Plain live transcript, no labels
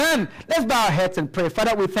Amen. Let's bow our heads and pray.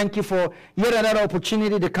 Father, we thank you for yet another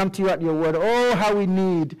opportunity to come to you at your word. Oh, how we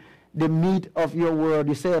need the meat of your word.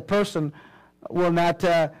 You say a person will not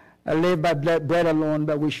live by bread alone,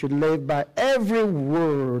 but we should live by every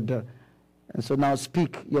word. And so now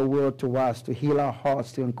speak your word to us, to heal our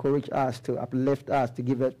hearts, to encourage us, to uplift us,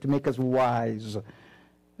 to make us wise,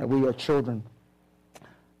 that we, your children,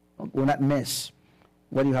 will not miss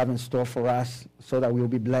what you have in store for us, so that we will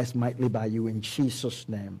be blessed mightily by you in Jesus'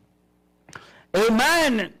 name.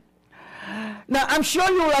 Amen. Now, I'm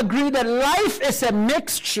sure you will agree that life is a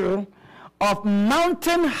mixture of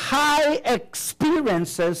mountain high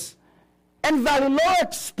experiences and valley low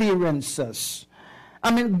experiences.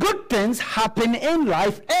 I mean, good things happen in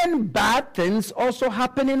life and bad things also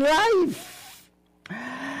happen in life.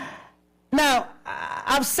 Now,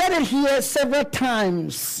 I've said it here several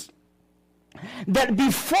times, that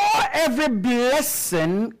before every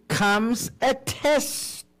blessing comes a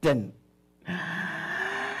testing.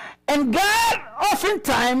 And God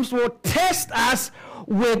oftentimes will test us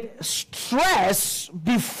with stress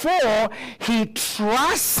before he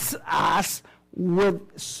trusts us with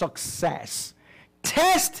success.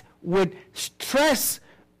 Test with stress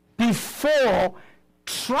before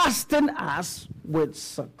trusting us with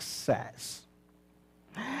success.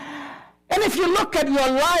 And if you look at your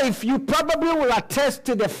life, you probably will attest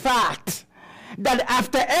to the fact that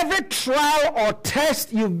after every trial or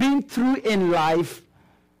test you've been through in life,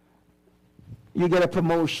 you get a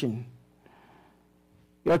promotion.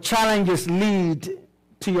 Your challenges lead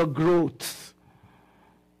to your growth.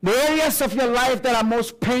 The areas of your life that are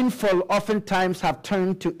most painful oftentimes have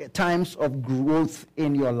turned to times of growth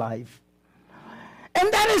in your life. And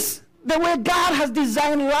that is the way God has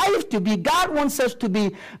designed life to be. God wants us to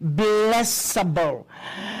be blessable.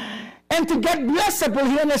 And to get blessable,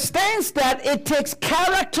 he understands that it takes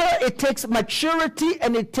character, it takes maturity,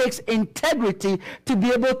 and it takes integrity to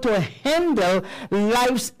be able to handle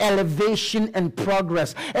life's elevation and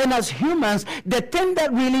progress. And as humans, the thing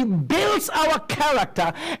that really builds our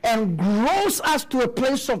character and grows us to a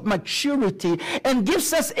place of maturity and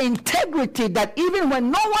gives us integrity that even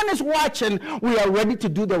when no one is watching, we are ready to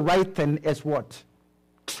do the right thing is what?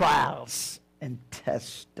 Trials and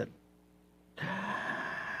testing.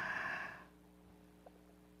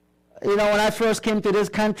 You know, when I first came to this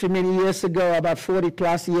country many years ago, about 40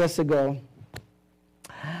 plus years ago,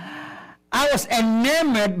 I was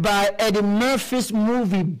enamored by Eddie Murphy's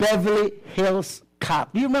movie, Beverly Hills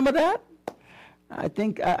Cop. Do you remember that? I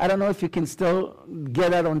think, I don't know if you can still get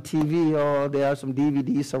that on TV or there are some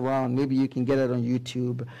DVDs around. Maybe you can get it on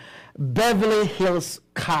YouTube. Beverly Hills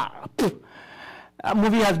Cop. That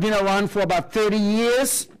movie has been around for about 30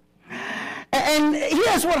 years. And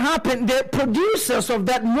here's what happened. The producers of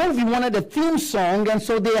that movie wanted a theme song, and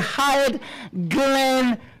so they hired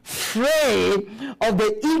Glenn Frey of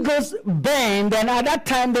the Eagles band. And at that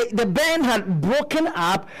time, the band had broken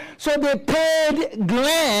up, so they paid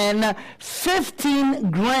Glenn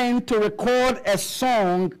 $15,000 to record a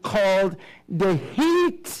song called "The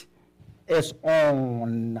Heat Is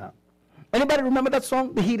On." Anybody remember that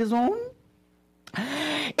song, "The Heat Is On"?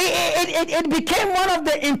 It became one of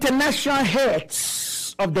the international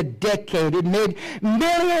hits of the decade. It made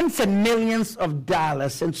millions and millions of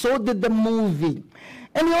dollars, and so did the movie.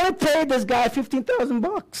 And he only paid this guy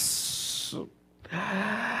 $15,000.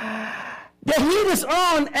 The heat is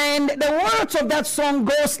on, and the words of that song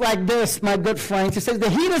goes like this, my good friends. It says, the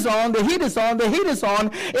heat is on, the heat is on, the heat is on.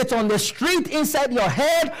 It's on the street, inside your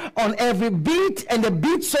head, on every beat, and the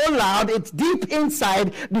beat so loud, it's deep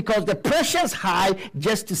inside because the pressure's high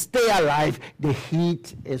just to stay alive. The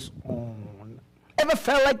heat is on. Ever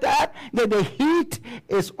felt like that? That the heat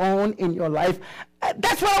is on in your life?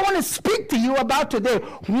 That's what I want to speak to you about today.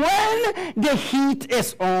 When the heat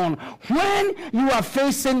is on, when you are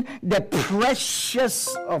facing the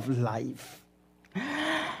pressures of life.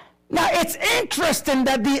 Now, it's interesting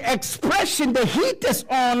that the expression, the heat is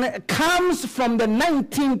on, comes from the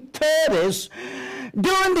 1930s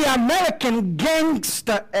during the American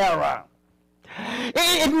gangster era.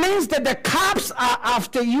 It means that the cops are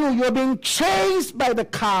after you. You're being chased by the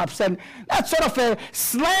cops. And that's sort of a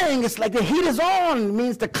slang. It's like the heat is on. It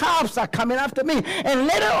means the cops are coming after me. And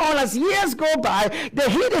later on, as years go by, the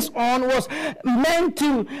heat is on was meant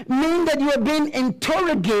to mean that you are being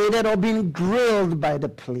interrogated or being grilled by the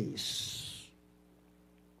police.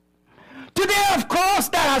 Today, of course,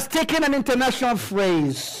 that has taken an international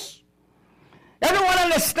phrase. Everyone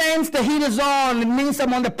understands the heat is on. It means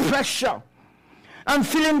I'm under pressure. I'm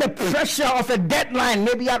feeling the pressure of a deadline,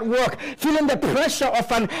 maybe at work. Feeling the pressure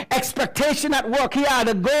of an expectation at work. Here are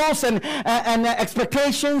the goals and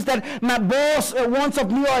expectations that my boss wants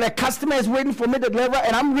of me, or the customer is waiting for me to deliver,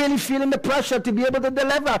 and I'm really feeling the pressure to be able to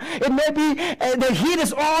deliver. It may be the heat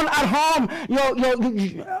is on at home.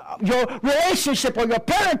 Your relationship or your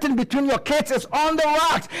parenting between your kids is on the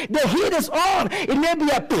rocks. The heat is on. It may be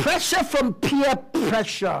a pressure from peer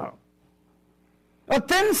pressure or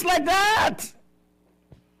things like that.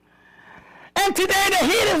 And today the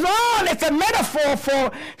heat is on. It's a metaphor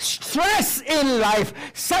for stress in life,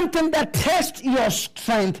 something that tests your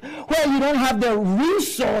strength, where you don't have the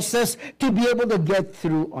resources to be able to get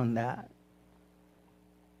through on that.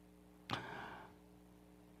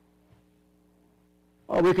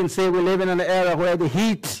 Or we can say we live in an era where the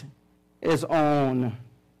heat is on.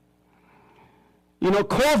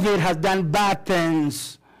 COVID has done bad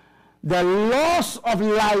things. The loss of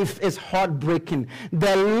life is heartbreaking.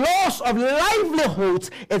 The loss of livelihoods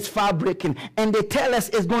is far-breaking. And they tell us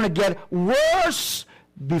it's going to get worse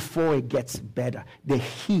before it gets better. The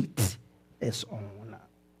heat is on.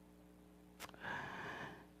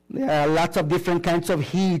 There are lots of different kinds of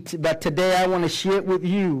heat, but today I want to share with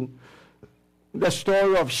you the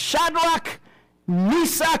story of Shadrach,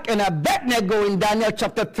 Meshach, and Abednego in Daniel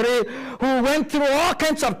chapter 3, who went through all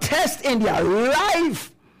kinds of tests in their life.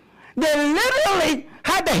 They literally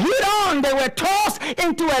had the heat on. They were tossed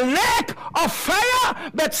into a lake of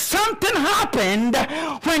fire, but something happened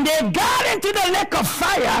when they got into the lake of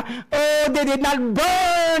fire. Oh, they did not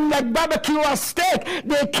burn like barbecue or steak.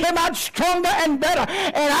 They came out stronger and better.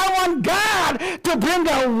 And I want God to bring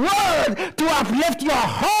a word to uplift your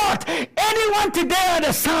heart. Anyone today at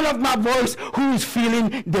the sound of my voice who is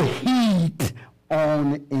feeling the heat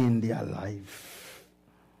on in their life.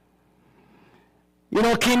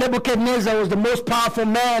 King Nebuchadnezzar was the most powerful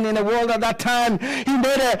man in the world at that time. He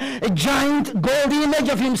made a giant gold image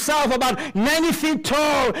of himself about 90 feet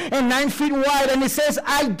tall and 9 feet wide. And he says,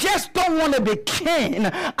 I just don't want to be king.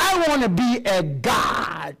 I want to be a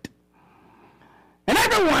god. And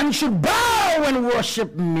everyone should bow and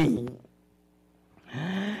worship me.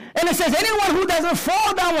 And it says, anyone who doesn't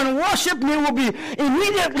fall down and worship me will be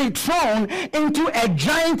immediately thrown into a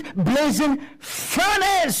giant blazing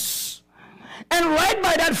furnace. And right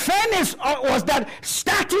by that furnace was that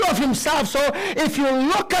statue of himself. So if you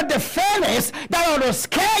look at the furnace, that ought to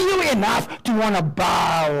scare you enough to want to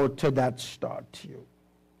bow to that statue.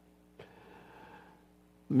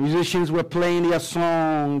 Musicians were playing their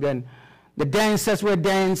song, and the dancers were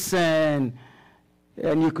dancing,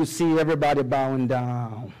 and you could see everybody bowing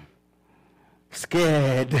down,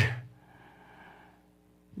 scared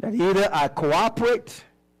that either I cooperate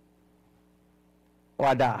or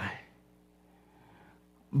I die.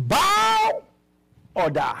 Bow or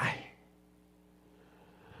die.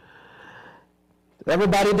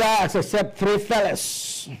 Everybody dies except three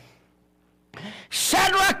fellas.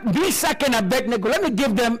 Shadrach, Meshach, and Abednego. Let me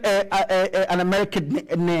give them an American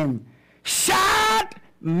name. Shad,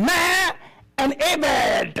 Ma, and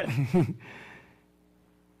Abed.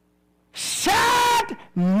 Shad,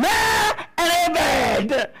 Ma, and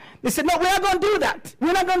Abed. They said, no, we're not going to do that.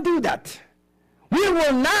 We're not going to do that. We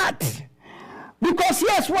will not. Because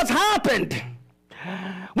yes, what's happened?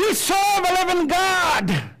 We serve a living God.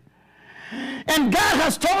 And God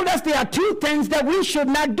has told us there are two things that we should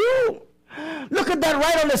not do. Look at that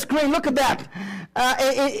right on the screen. Look at that.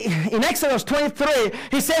 In Exodus 23,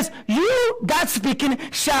 he says, you, God speaking,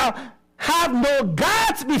 shall have no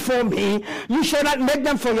gods before me. You shall not make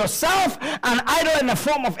them for yourself an idol in the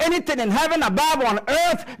form of anything in heaven, above, on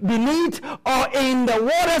earth, beneath, or in the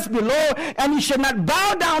waters below. And you shall not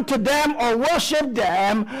bow down to them or worship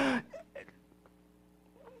them.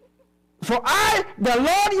 For I, the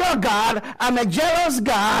Lord your God, am a jealous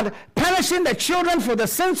God, punishing the children for the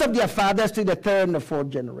sins of their fathers to the third and the fourth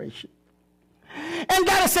generation. And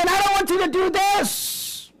God is saying, I don't want you to do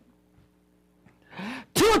this.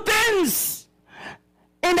 Two things.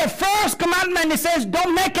 In the first commandment, it says,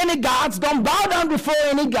 don't make any gods, don't bow down before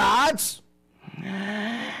any gods.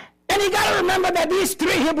 And you got to remember that these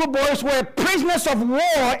three Hebrew boys were prisoners of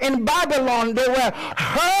war in Babylon. They were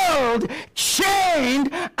hurled,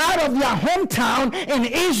 chained out of their hometown in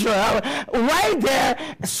Israel, right there,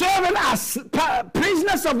 serving as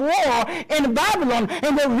prisoners of war in Babylon.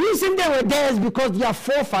 And the reason they were there is because their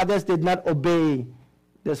forefathers did not obey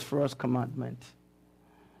this first commandment.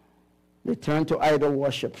 They turned to idol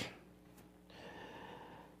worship.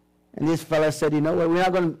 And this fellow said, you know what, we're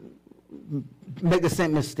not going to make the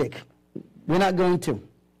same mistake. We're not going to.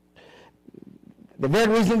 The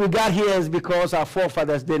very reason we got here is because our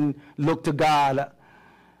forefathers didn't look to God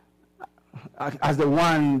as the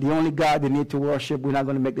only God they need to worship, we're not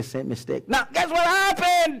going to make the same mistake. Now, guess what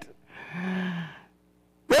happened?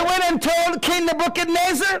 They went and told King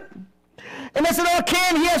Nebuchadnezzar, and they said, "Oh,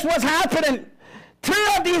 King, here's what's happening. 3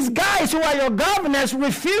 of these guys who are your governors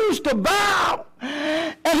refuse to bow."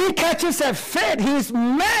 And he catches a fit. He's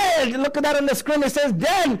mad. Look at that on the screen. It says,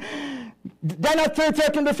 Then at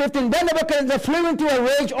 13-15, then Nebuchadnezzar flew into a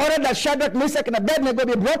rage, ordered that Shadrach, Meshach, and Abednego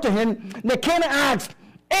be brought to him. The king asked,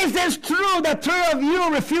 "Is this true that 3 of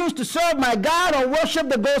you refuse to serve my God or worship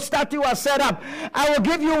the gold statue I set up? I will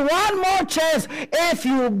give you one more chance. If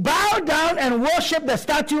you bow down and worship the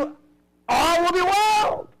statue, all will be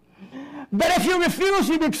well. But if you refuse,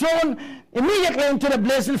 you'll be thrown immediately into the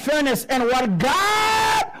blazing furnace, and what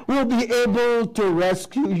God will be able to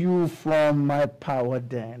rescue you from my power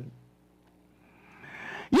then."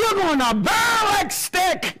 You're going to burn like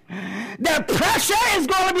stick. The pressure is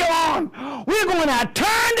going to be on. We're going to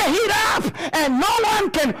turn the heat up, and no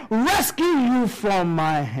one can rescue you from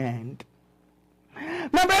my hand.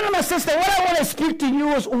 My brother, my sister, what I want to speak to you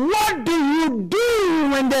is, what do you do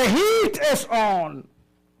when the heat is on?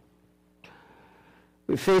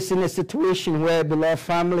 We're facing a situation where a beloved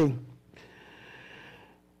family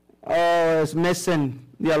is missing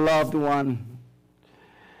their loved one.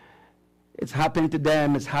 It's happened to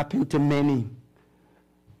them. It's happened to many.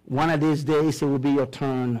 One of these days, it will be your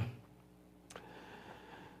turn.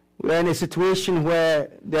 We're in a situation where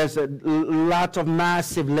there's a lot of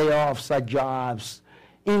massive layoffs at jobs.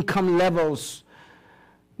 Income levels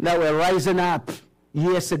that were rising up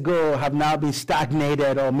years ago have now been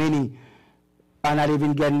stagnated, or many are not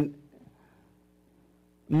even getting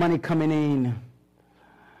money coming in.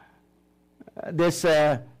 This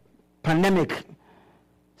pandemic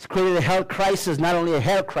has created a health crisis. Not only a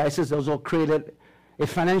health crisis, it also created a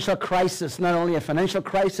financial crisis. Not only a financial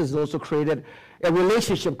crisis, it also created a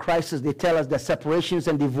relationship crisis. They tell us that separations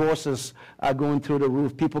and divorces are going through the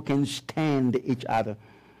roof. People can't stand each other.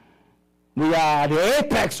 We are at the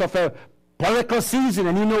apex of a political season,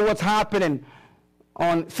 and you know what's happening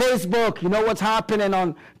on Facebook, you know what's happening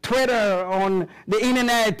on Twitter, on the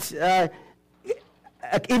internet,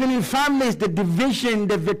 even in families, the division,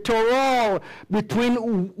 the vitriol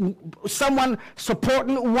between someone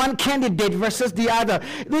supporting one candidate versus the other.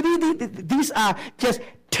 These are just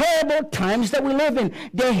terrible times that we live in.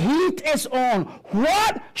 The heat is on.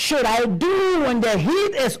 What should I do when the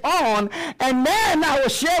heat is on? And then I will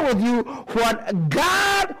share with you what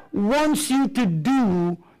God wants you to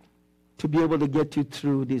do to be able to get you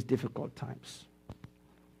through these difficult times.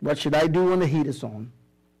 What should I do when the heat is on?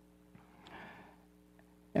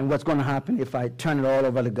 And what's going to happen if I turn it all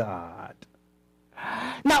over to God?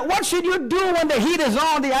 Now, what should you do when the heat is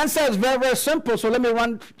on? The answer is very, very simple. So let me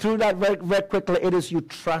run through that very, very quickly. It is you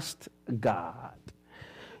trust God.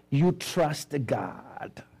 You trust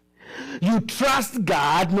God. You trust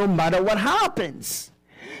God no matter what happens.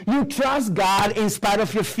 You trust God in spite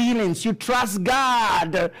of your feelings. You trust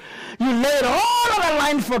God. You lay it all on the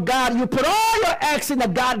line for God. You put all your eggs in the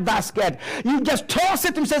God basket. You just toss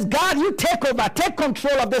it and says, God, you take over. Take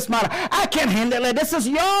control of this matter. I can't handle it. This is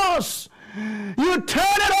yours. You turn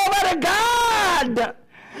it over to God.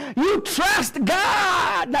 You trust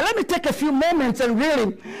God. Now let me take a few moments and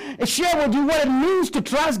really share with you what it means to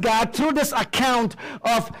trust God through this account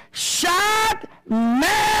of Shadrach,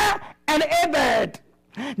 Meshach, and Abednego.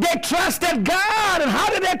 They trusted God. And how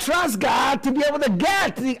did they trust God? To be able to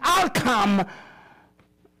get the outcome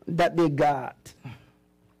that they got.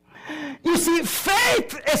 You see,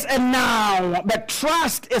 faith is a noun, but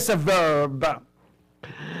trust is a verb.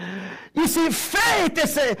 You see, faith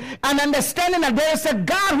is an understanding that there is a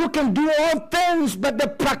God who can do all things, but the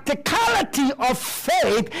practicality of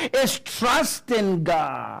faith is trusting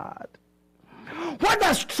God. What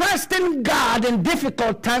does trusting God in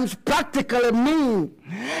difficult times practically mean?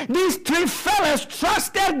 These 3 fellas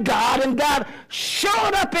trusted God, and God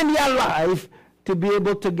showed up in their life to be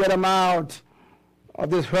able to get them out of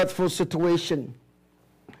this hurtful situation.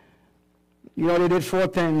 You know, they did 4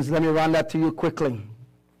 things. Let me run that to you quickly.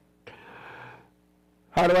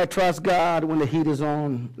 How do I trust God when the heat is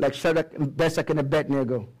on? Like Shadrach, Meshach, and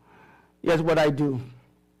Abednego. Here's what I do.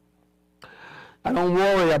 I don't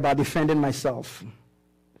worry about defending myself.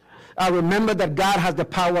 I remember that God has the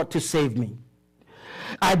power to save me.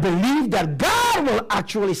 I believe that God will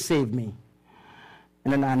actually save me.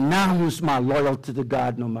 And then I announce my loyalty to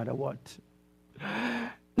God no matter what.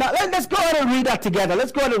 Now, let's go ahead and read that together.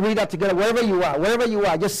 Let's go ahead and read that together wherever you are. Wherever you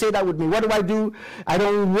are, just say that with me. What do? I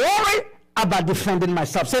don't worry about defending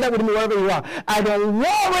myself. Say that with me wherever you are. I don't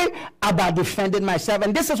worry about defending myself.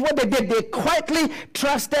 And this is what they did. They quietly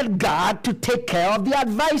trusted God to take care of the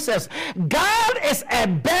advisors. God is a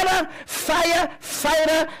better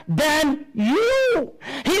firefighter than you.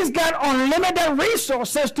 He's got unlimited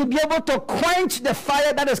resources to be able to quench the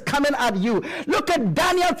fire that is coming at you. Look at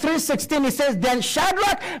Daniel 3:16. It says, then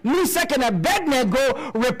Shadrach, Meshach, and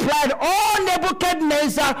Abednego replied, oh,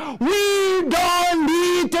 Nebuchadnezzar, we don't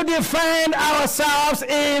need to defend ourselves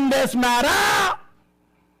in this matter.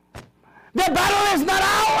 The battle is not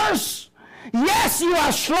ours. Yes, you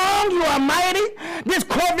are strong, you are mighty. This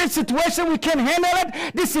COVID situation, we can handle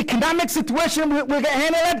it. This economic situation, we can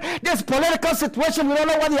handle it. This political situation, we don't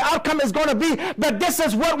know what the outcome is going to be. But this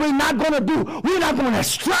is what we're not going to do. We're not going to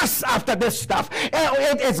stress after this stuff.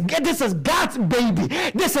 This is God's baby.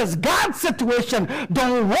 This is God's situation.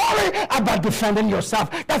 Don't worry about defending yourself.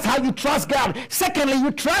 That's how you trust God. Secondly,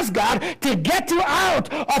 you trust God to get you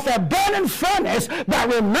out of a burning furnace by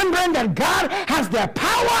remembering that God has the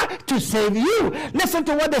power to save you. Listen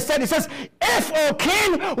to what they said. It says, if, O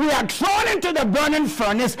king, we are thrown into the burning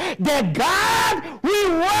furnace, the God we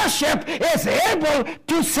worship is able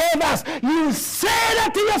to save us. You say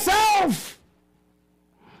that to yourself.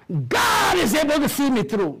 God is able to see me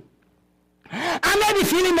through. I may be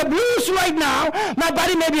feeling the blues right now. My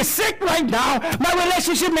body may be sick right now. My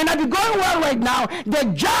relationship may not be going well right now. The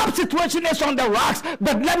job situation is on the rocks.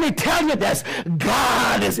 But let me tell you this.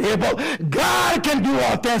 God is able. God can do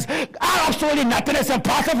all things. Absolutely nothing is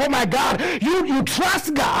impossible for my God. You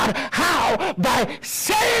trust God. How? By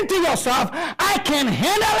saying to yourself, I can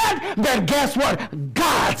handle it. But guess what?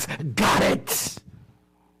 God's got it.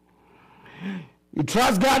 You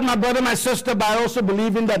trust God, my brother, my sister, by also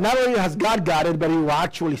believing that not only has God got it, but He will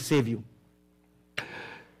actually save you.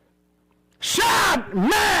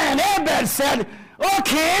 Abed said, "O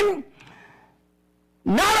king,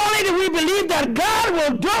 not only do we believe that God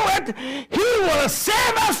will do it, He will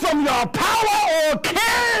save us from your power, O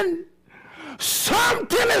king.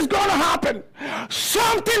 Something is going to happen.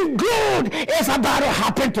 Something good is about to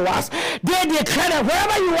happen to us." They declare that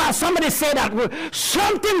wherever you are, somebody say that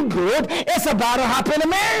something good is about to happen to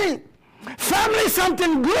me. Family,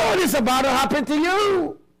 something good is about to happen to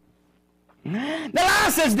you. The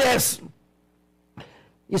last is this.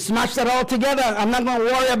 You smash that all together. I'm not going to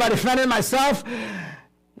worry about defending myself.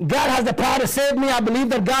 God has the power to save me. I believe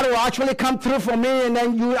that God will actually come through for me, and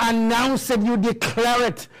then you announce it, you declare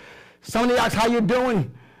it. Somebody asks, how you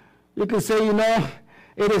doing? You can say,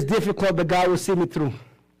 it is difficult, but God will see me through.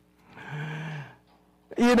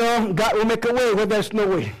 God will make a way where there's no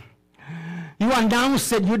way. You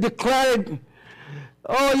announce it, you declare it.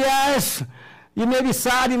 Oh, yes. You may be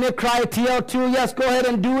sad, you may cry a tear or two. Yes, go ahead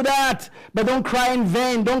and do that. But don't cry in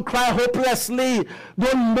vain. Don't cry hopelessly.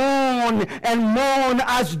 Don't moan and moan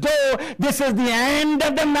as though this is the end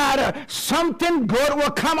of the matter. Something good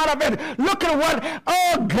will come out of it. Look at what,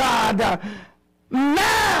 oh God,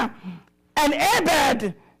 and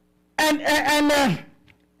Abed and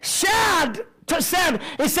Shad said.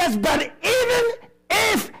 It says, but even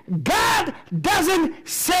if God doesn't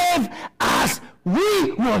save us,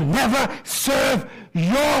 we will never serve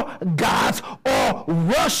your gods or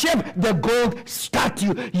worship the gold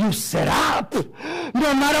statue you set up.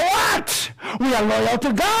 No matter what, we are loyal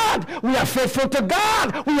to God. We are faithful to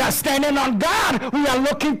God. We are standing on God. We are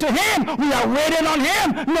looking to Him. We are waiting on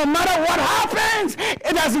Him. No matter what happens,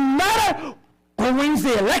 it doesn't matter who wins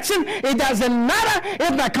the election. It doesn't matter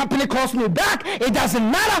if my company calls me back. It doesn't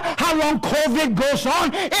matter how long COVID goes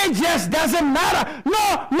on. It just doesn't matter.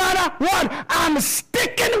 No matter what, I'm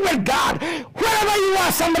sticking with God. Wherever you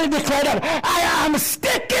are, somebody declare that. I am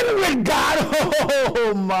sticking with God.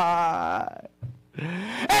 Oh my.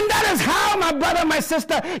 And that is how, my brother, my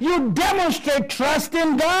sister, you demonstrate trust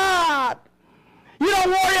in God. You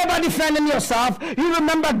don't worry about defending yourself. You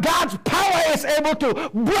remember God's power is able to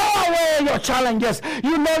blow away your challenges.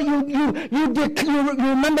 You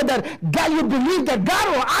remember that God, you believe that God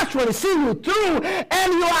will actually see you through,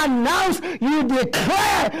 and you announce, you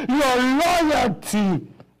declare your loyalty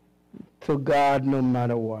to God no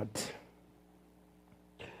matter what.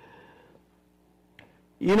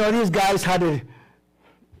 These guys had a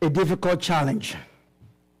difficult challenge.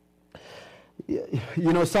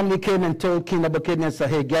 Somebody came and told King Nebuchadnezzar,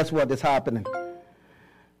 hey, guess what is happening?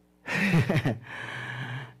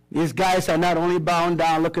 These guys are not only bowing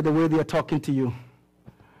down, look at the way they are talking to you.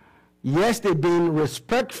 Yes, they're being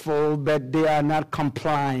respectful, but they are not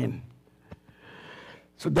complying.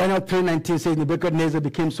 So Daniel 3:19 says, Nebuchadnezzar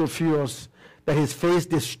became so furious that his face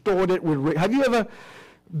distorted with rage. Have you ever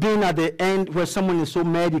being at the end where someone is so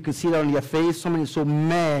mad, you can see it on their face. Someone is so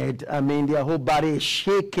mad, I mean, their whole body is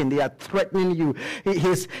shaking. They are threatening you.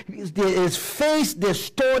 His face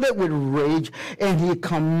distorted with rage, and he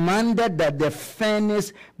commanded that the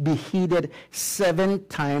furnace be heated 7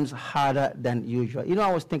 times harder than usual. You know,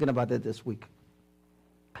 I was thinking about it this week.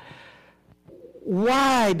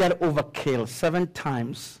 Why that overkill 7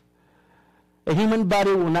 times? A human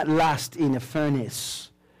body will not last in a furnace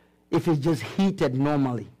if it's just heated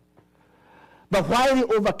normally. But why the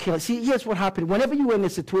overkill? See, here's what happened. Whenever you are in a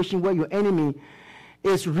situation where your enemy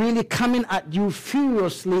is really coming at you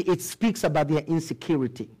furiously, it speaks about their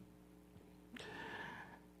insecurity.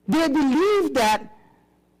 They believe that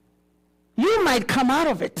you might come out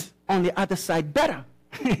of it on the other side better.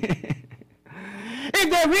 If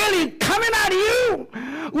they're really coming at you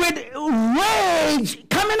with rage,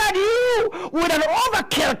 coming at you with an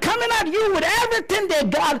overkill, coming at you with everything they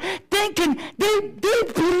got, thinking they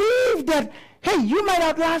believe that, hey, you might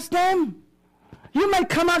outlast them. You might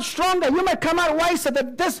come out stronger. You might come out wiser.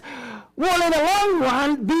 That this will, in the long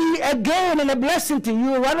run, be a gain and a blessing to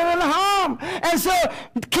you rather than harm. And so,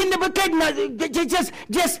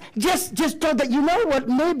 just thought that, you know what,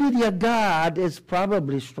 maybe their God is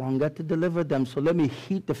probably stronger to deliver them. So let me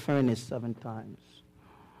heat the furnace 7 times.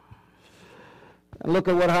 And look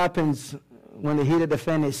at what happens when they heated the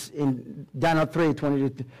furnace in Daniel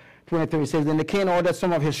 3:20-23. It says, then the king ordered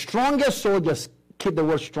some of his strongest soldiers, keep the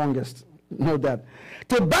word strongest, know that,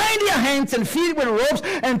 to bind their hands and feet with ropes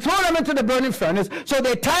and throw them into the burning furnace. So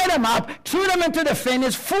they tied them up, threw them into the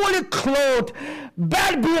furnace, fully clothed.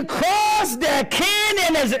 But because their king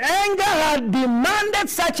in his anger had demanded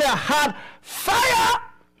such a hot fire,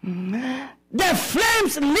 the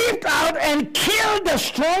flames leaped out and killed the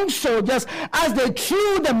strong soldiers as they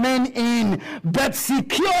threw the men in. But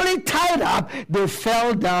securely tied up, they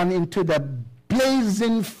fell down into the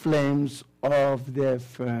blazing flames of the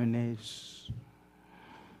furnace.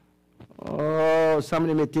 Oh,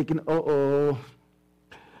 somebody may be thinking,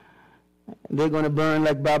 they're going to burn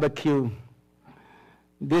like barbecue.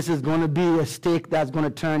 This is going to be a steak that's going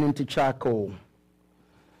to turn into charcoal.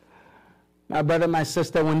 My brother, my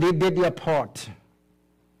sister, when they did their part,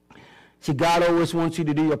 see, God always wants you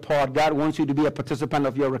to do your part. God wants you to be a participant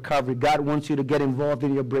of your recovery. God wants you to get involved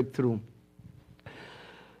in your breakthrough.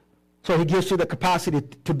 So he gives you the capacity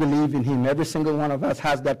to believe in him. Every single one of us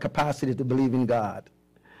has that capacity to believe in God.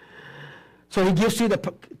 So he gives you the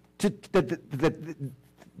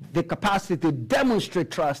capacity to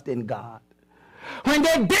demonstrate trust in God. When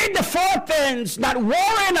they did the 4 things, not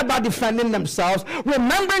worrying about defending themselves,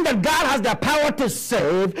 remembering that God has the power to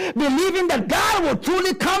save, believing that God will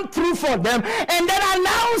truly come through for them, and then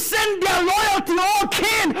announcing their loyalty, oh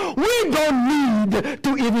king, we don't need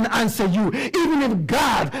to even answer you. Even if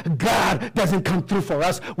God doesn't come through for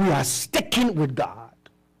us, we are sticking with God.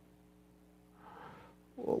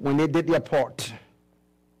 When they did their part,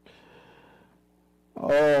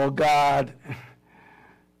 oh God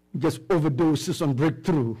just overdoses on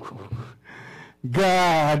breakthrough.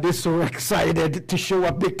 God is so excited to show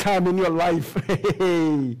up big time in your life.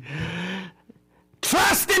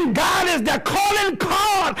 Trust in God is the calling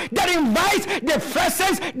card that invites the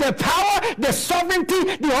presence, the power, the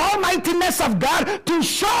sovereignty, the almightiness of God to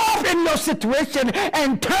show up in your situation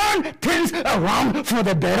and turn things around for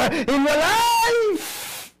the better in your life.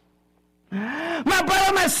 My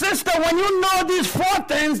brother, my sister, when you know these 4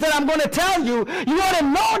 things that I'm going to tell you, you ought to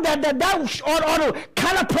know that ought to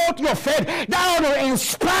catapult your faith. That ought to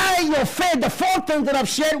inspire your faith. The 4 things that I've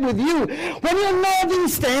shared with you. When you know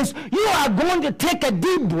these things, you are going to take a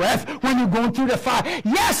deep breath when you're going through the fire.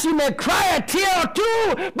 Yes, you may cry a tear or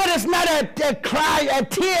 2, but it's not a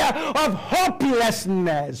tear of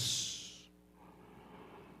hopelessness.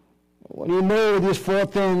 When you know these 4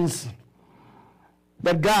 things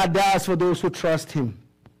that God does for those who trust him,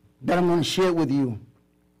 that I'm going to share with you.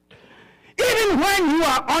 Even when you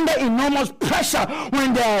are under enormous pressure,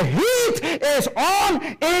 when the heat is on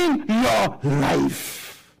in your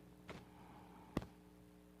life,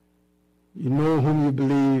 you know whom you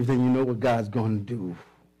believe, and you know what God's going to do.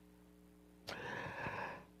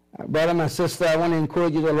 Brother, my sister, I want to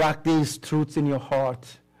encourage you to lock these truths in your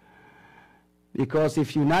heart. Because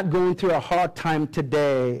if you're not going through a hard time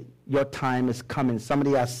today, your time is coming.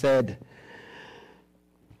 Somebody has said,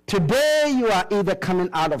 today you are either coming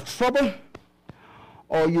out of trouble,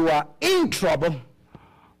 or you are in trouble,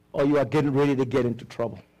 or you are getting ready to get into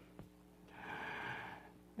trouble.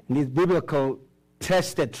 And these biblical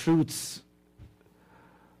tested truths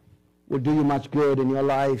will do you much good in your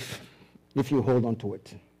life if you hold on to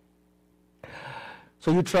it.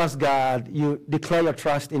 So you trust God. You declare your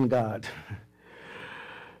trust in God.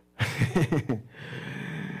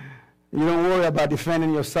 You don't worry about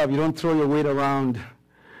defending yourself. You don't throw your weight around.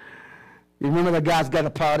 You remember that God's got the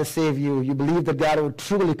power to save you. You believe that God will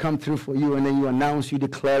truly come through for you, and then you announce, you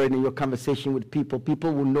declare it in your conversation with people.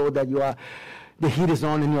 People will know that the heat is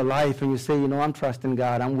on in your life, and you say, I'm trusting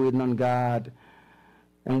God. I'm waiting on God.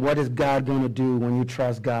 And what is God going to do when you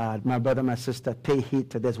trust God? My brother, my sister, pay heed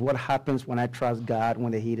to this. What happens when I trust God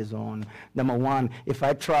when the heat is on? Number one, if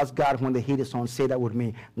I trust God when the heat is on, say that with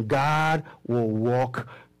me. God will walk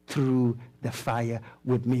through the fire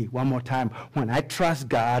with me. One more time. When I trust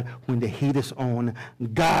God when the heat is on,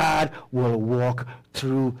 God will walk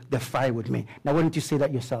through the fire with me. Now, why don't you say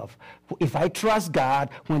that yourself? If I trust God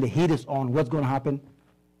when the heat is on, what's going to happen?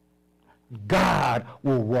 God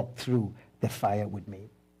will walk through the fire with me.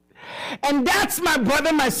 And that's, my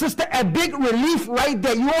brother, my sister, a big relief right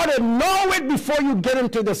there. You ought to know it before you get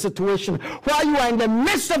into the situation. While you are in the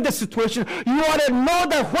midst of the situation, you ought to know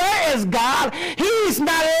that where is God? He is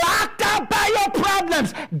not locked up by your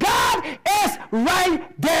problems. God is right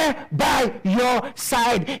there by your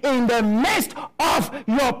side in the midst of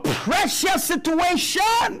your precious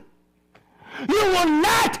situation. You will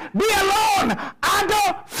not be alone.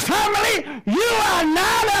 Adult family, you are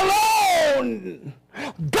not alone.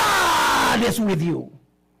 God is with you.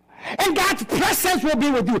 And God's presence will be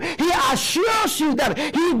with you. He assures you that,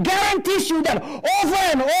 He guarantees you that over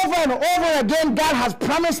and over and over again, God has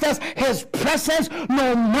promised us His presence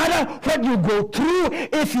no matter what you go through.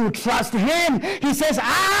 If you trust Him, He says,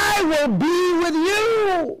 I will be with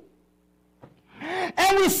you.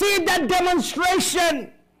 And we see that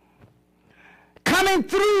demonstration coming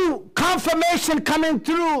through, confirmation coming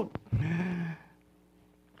through.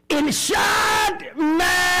 In Shadrach,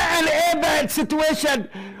 and Abed's situation,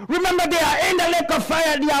 remember they are in the lake of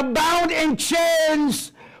fire, they are bound in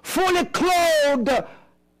chains, fully clothed,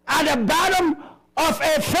 at the bottom of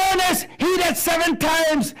a furnace heated 7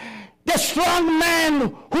 times. The strong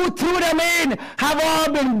men who threw them in have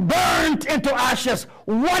all been burnt into ashes.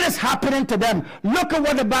 What is happening to them? Look at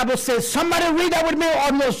what the Bible says. Somebody read that with me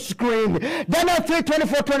on your screen. Daniel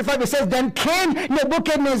 3:24-25, it says, Then King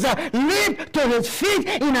Nebuchadnezzar leaped to his feet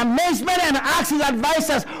in amazement and asked his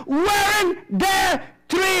advisors, weren't there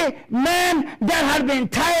 3 men that had been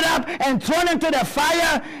tied up and thrown into the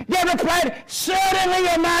fire? They replied, Certainly,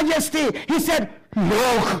 your majesty. He said,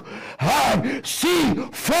 Look, I see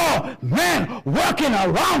 4 men walking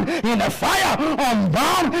around in the fire,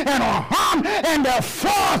 unbound and unharmed, and the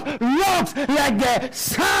 4th looks like the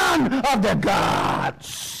son of the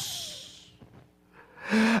gods.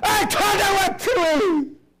 I thought there were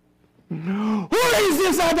 3. Who is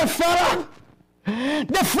this other fellow?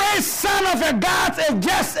 The phrase son of the gods is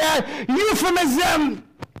just a euphemism.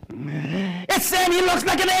 It's saying he looks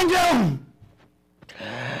like an angel.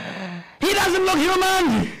 He doesn't look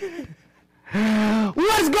human.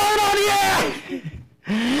 What's going on here?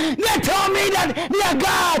 They told me that their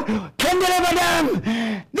God can deliver them.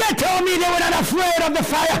 They told me they were not afraid of the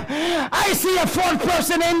fire. I see a 4th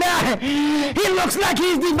person in there. He looks like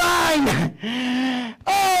he's divine.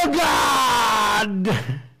 Oh, God.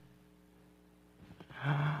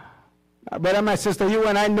 My brother, my sister, you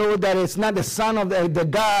and I know that it's not the son of the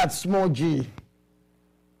God, small g.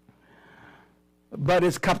 But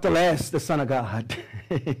it's capital S, the Son of God.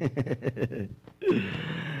 It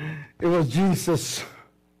was Jesus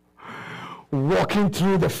walking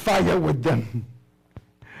through the fire with them.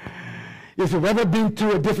 If you've ever been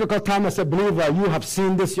through a difficult time as a believer, you have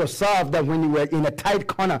seen this yourself, that when you were in a tight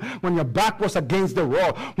corner, when your back was against the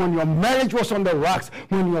wall, when your marriage was on the rocks,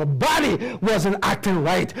 when your body wasn't acting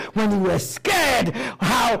right, when you were scared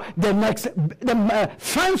how the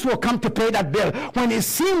friends will come to pay that bill, when it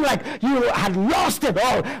seemed like you had lost it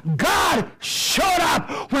all, God showed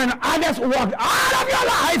up. When others walked out of your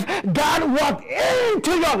life, God walked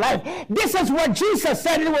into your life. This is what Jesus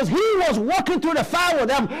said. He was walking through the fire with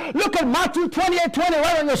them. Look at Matthew 28:20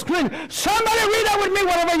 right on your screen. Somebody read that with me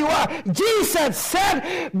wherever you are. Jesus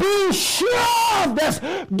said, be sure of this.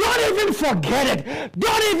 Don't even forget it.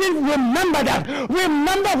 Don't even remember that.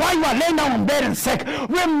 Remember why you are laying down on bed and sick.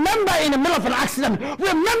 Remember in the middle of an accident.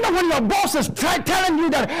 Remember when your boss is telling you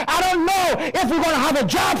that, I don't know if we're going to have a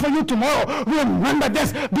job for you tomorrow. Remember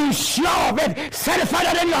this. Be sure of it. Satisfy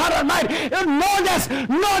that in your heart and mind. Know this.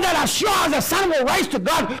 Know that as sure as the sun will rise to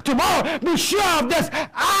God tomorrow, be sure of this.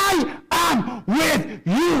 I am with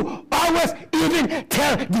you always, even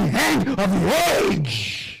till the end of the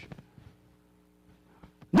age.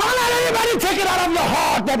 Don't let anybody take it out of your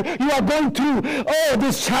heart that you are going through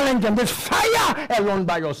this challenge and this fire alone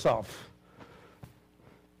by yourself.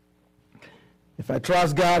 If I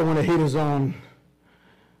trust God when the heat is on,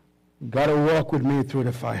 God will walk with me through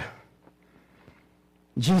the fire.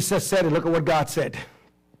 Jesus said it. Look at what God said.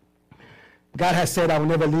 God has said, I will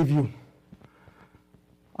never leave you.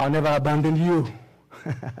 I'll never abandon you.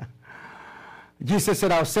 Jesus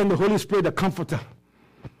said, I'll send the Holy Spirit, the Comforter,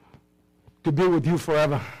 to be with you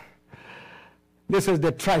forever. This is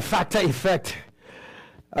the trifecta effect.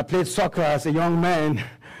 I played soccer as a young man.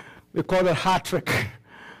 We call it hat trick.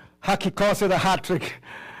 Hockey calls it a hat trick.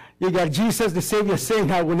 You got Jesus, the Savior,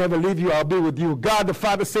 saying, I will never leave you, I'll be with you. God, the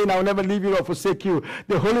Father, saying, I will never leave you or forsake you.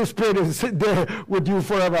 The Holy Spirit is there with you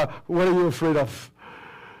forever. What are you afraid of?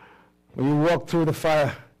 When you walk through the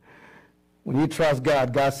fire, when you trust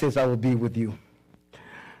God, God says, I will be with you.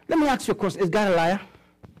 Let me ask you a question. Is God a liar?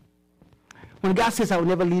 When God says, I will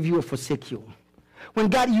never leave you or forsake you, when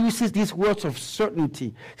God uses these words of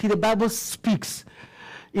certainty, see, the Bible speaks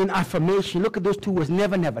in affirmation. Look at those two words,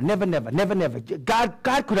 never, never, never, never, never, never. God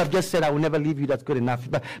could have just said, I will never leave you, that's good enough.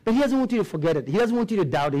 But he doesn't want you to forget it. He doesn't want you to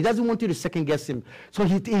doubt it. He doesn't want you to second guess him. So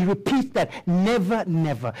he repeats that, never,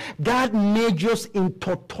 never. God majors in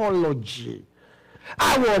tautology.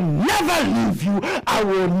 I will never leave you. I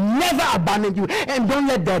will never abandon you. And don't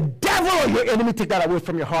let the devil or your enemy take that away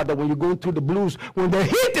from your heart, that when you're going through the blues, when the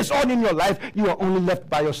heat is on in your life, you are only left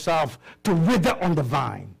by yourself to wither on the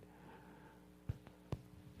vine.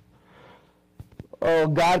 Oh,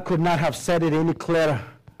 God could not have said it any clearer.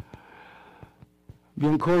 Be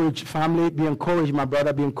encouraged, family. Be encouraged, my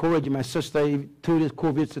brother. Be encouraged, my sister, through this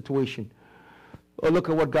COVID situation. Oh, look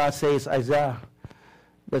at what God says, Isaiah.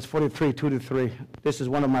 Verse 43, 2-3. This is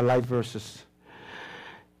one of my life verses.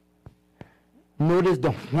 Notice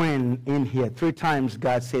the when in here. 3 times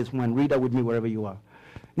God says when. Read that with me wherever you are.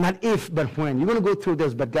 Not if, but when. You're going to go through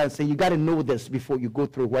this, but God says you got to know this before you go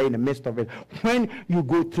through, right in the midst of it. When you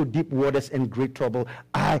go through deep waters and great trouble,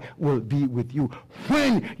 I will be with you.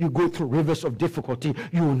 When you go through rivers of difficulty,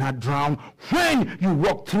 you will not drown. When you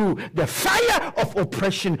walk through the fire of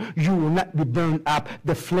oppression, you will not be burned up.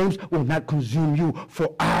 The flames will not consume you,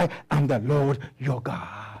 for I am the Lord your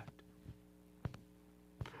God.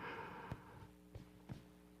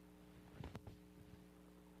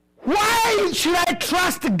 Why should I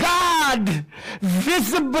trust God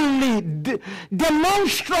visibly,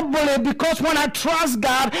 demonstrably? Because when I trust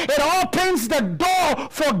God, it opens the door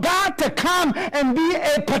for God to come and be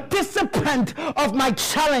a participant of my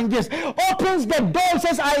challenges. Opens the door,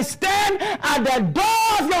 says, I stand at the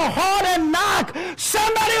door of your heart and knock.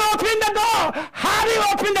 Somebody open the door. How do you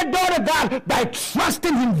open the door to God? By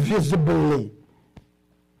trusting Him visibly.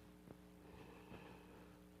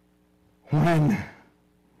 When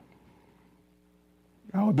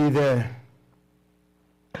I will be there.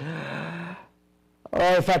 Oh,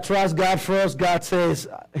 if I trust God first, God says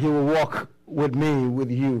He will walk with me,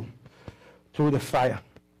 with you, through the fire.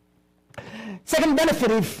 Second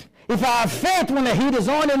benefit, if I have faith when the heat is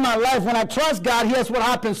on in my life, when I trust God, here's what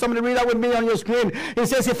happens. Somebody read that with me on your screen. It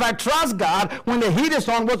says, if I trust God, when the heat is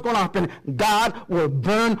on, what's going to happen? God will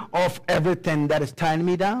burn off everything that is tying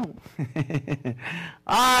me down.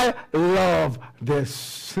 I love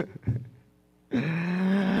this.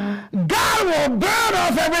 God will burn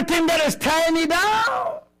off everything that is tying me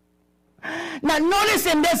down. Now notice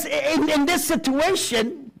in this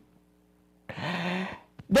situation,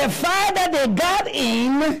 the fire that they got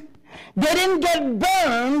in, they didn't get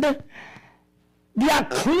burned, their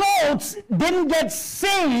clothes didn't get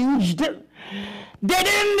singed, they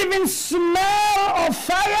didn't even smell of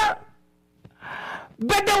fire,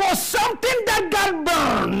 but there was something that got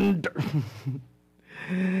burned.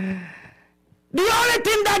 The only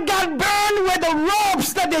thing that got burned were the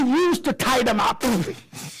ropes that they used to tie them up.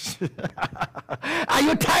 Are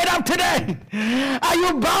you tied up today? Are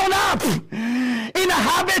you bound up in a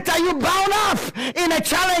habit? Are you bound up in a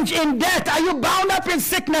challenge, in debt? Are you bound up in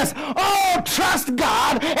sickness? Oh, trust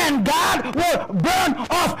God, and God will burn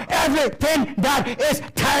off everything that is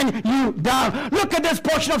tying you down. Look at this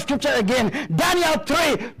portion of scripture again. Daniel 3,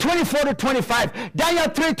 24-25. Daniel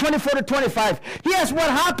 3, 24-25. Here's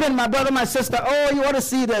what happened, my brother, my sister. Oh, you ought to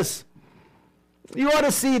see this. You ought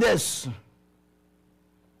to see this.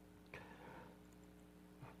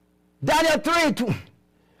 Daniel 3.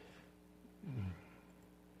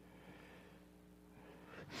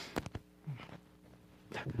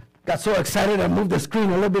 Got so excited I moved the screen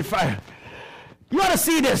a little bit far. You ought to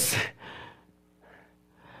see this.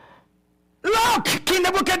 Look, King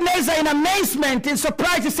Nebuchadnezzar, in amazement, in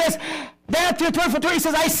surprise, he says, There to 24, he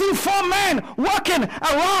says, I see 4 men walking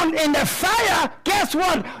around in the fire. Guess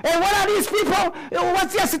what? And what are these people?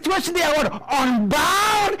 What's their situation? They are what?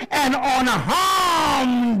 Unbound and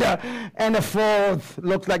unharmed. And the 4th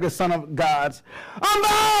looks like the Son of God.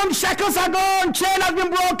 Unbound, shackles are gone, chain has been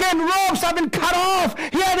broken, ropes have been cut off.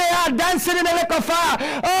 Here they are dancing in the lake of fire.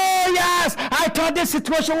 Oh yes, I thought this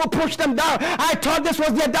situation would push them down. I thought this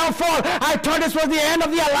was their downfall. I thought this was the end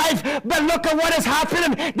of their life. But look at what is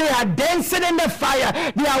happening. They are dancing in the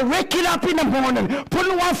fire. They are waking up in the morning,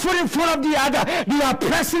 putting one foot in front of the other. They are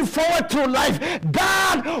pressing forward through life.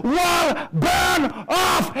 God will burn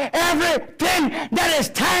off everything that is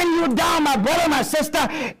tying you down, my brother, my sister,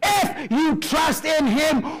 if you trust in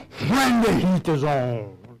him when the heat is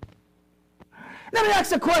on. Let me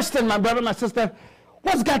ask a question, my brother, my sister.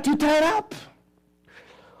 What's got you tied up?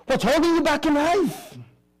 What's holding you back in life?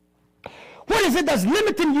 What is it that's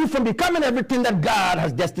limiting you from becoming everything that God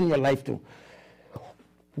has destined your life to?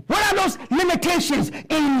 What are those limitations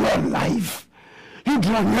in your life? You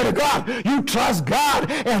draw near to God, you trust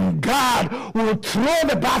God, and God will throw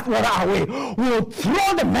the bathwater away, will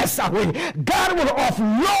throw the mess away. God will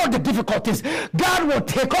offload the difficulties. God will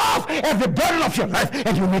take off every burden of your life,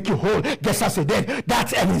 and he'll make you whole, just as he did.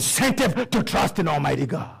 That's an incentive to trust in Almighty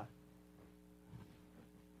God.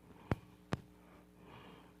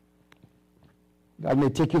 God may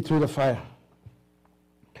take you through the fire,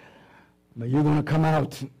 but you're going to come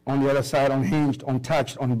out on the other side unhinged,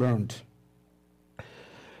 untouched, unburned.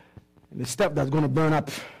 And the stuff that's going to burn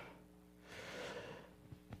up,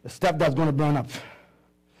 the stuff that's going to burn up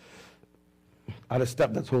are the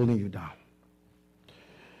stuff that's holding you down.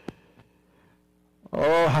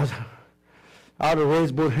 Oh, how to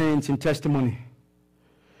raise both hands in testimony.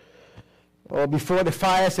 Oh, before the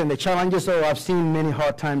fires and the challenges, oh, I've seen many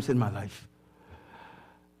hard times in my life.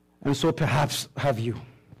 And so perhaps have you.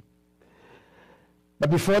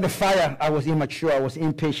 But before the fire, I was immature, I was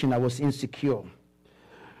impatient, I was insecure.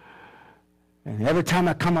 And every time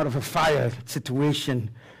I come out of a fire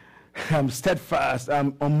situation, I'm steadfast,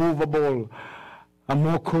 I'm unmovable, I'm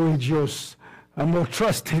more courageous, I'm more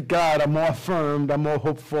trusted God, I'm more affirmed, I'm more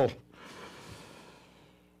hopeful.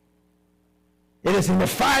 It is in the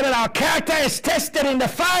fire that our character is tested, in the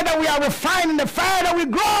fire that we are refined, in the fire that we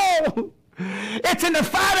grow. It's in the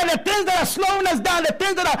fire that the things that are slowing us down, the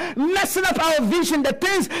things that are messing up our vision, the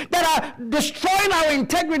things that are destroying our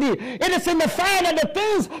integrity. It is in the fire that the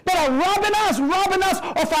things that are robbing us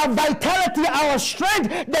of our vitality, our strength,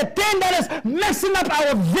 the thing that is messing up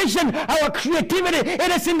our vision, our creativity. It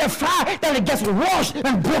is in the fire that it gets washed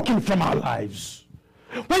and broken from our lives.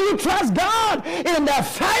 When you trust God in the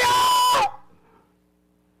fire,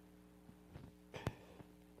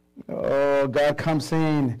 oh, God comes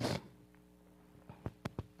in.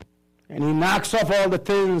 And he knocks off all the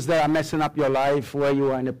things that are messing up your life, where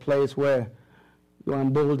you are in a place where you're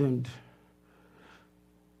emboldened,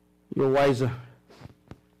 you're wiser,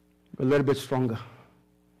 you're a little bit stronger.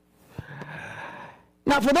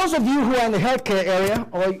 Now, for those of you who are in the healthcare area,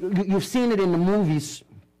 or you've seen it in the movies,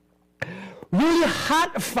 really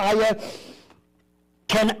hot fire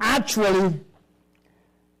can actually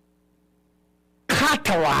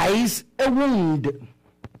cauterize a wound.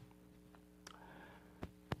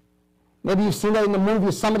 Maybe you've seen that in the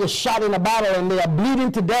movie, somebody shot in a battle and they are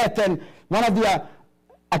bleeding to death, and one of the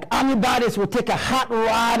army buddies will take a hot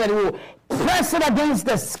rod and will press it against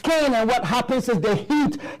the skin, and what happens is the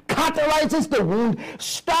heat cauterizes the wound,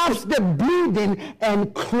 stops the bleeding,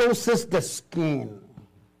 and closes the skin.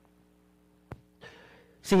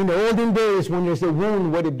 See, in the olden days, when there's a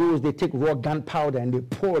wound, what they do is they take raw gunpowder and they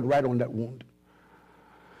pour it right on that wound.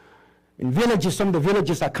 In villages, some of the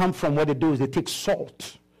villages I come from, what they do is they take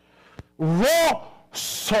salt, raw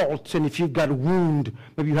salt, and if you've got a wound,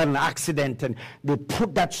 maybe you had an accident, and they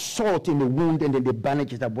put that salt in the wound and then they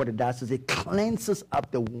bandage it up. What it does is it cleanses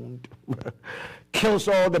up the wound, kills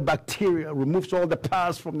all the bacteria, removes all the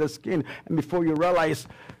pus from the skin, and before you realize,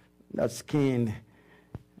 that skin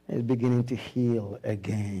is beginning to heal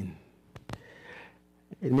again.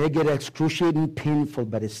 It may get excruciating painful,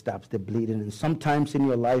 but it stops the bleeding. And sometimes in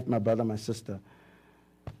your life, my brother, my sister,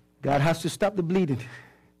 God has to stop the bleeding.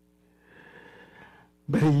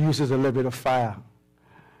 But he uses a little bit of fire.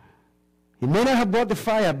 He may not have brought the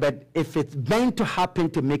fire, but if it's meant to happen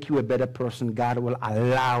to make you a better person, God will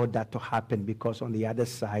allow that to happen, because on the other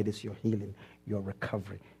side is your healing, your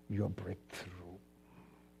recovery, your breakthrough.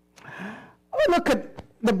 Oh, look at,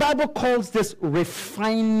 the Bible calls this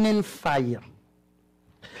refining fire.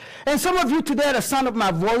 And some of you today, at the sound of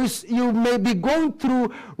my voice, you may be going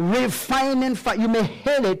through refining fire. You may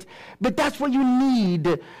hate it, but that's what you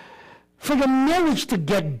need. for your marriage to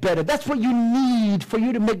get better. That's what you need for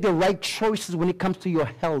you to make the right choices when it comes to your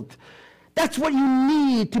health. That's what you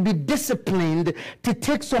need to be disciplined, to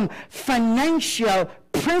take some financial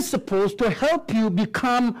principles to help you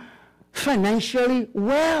become financially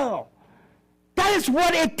well. That is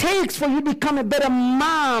what it takes for you to become a better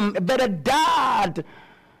mom, a better dad.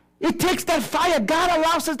 It takes that fire. God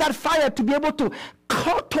allows us that fire to be able to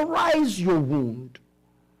cauterize your wound.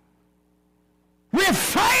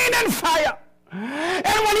 Refining fire. And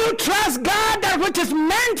when you trust God, that which is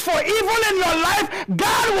meant for evil in your life,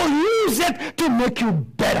 God will use it to make you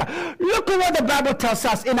better. Look at what the Bible tells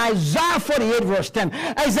us in Isaiah 48 verse 10.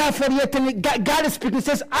 Isaiah 48, 10, God is speaking. It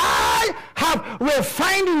says, I have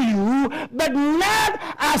refined you, but not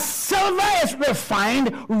as silver is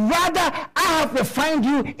refined. Rather, I have refined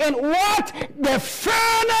you in what? The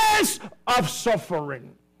furnace of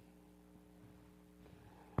suffering.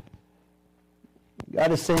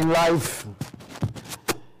 God is saying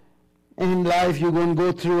in life, you're going to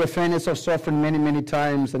go through a furnace of suffering many, many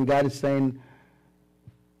times. And God is saying,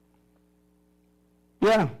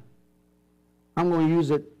 yeah, I'm going to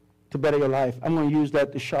use it to better your life. I'm going to use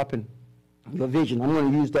that to sharpen your vision. I'm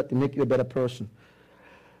going to use that to make you a better person.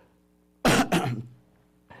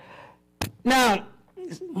 Now,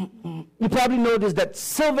 you probably noticed that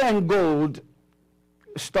silver and gold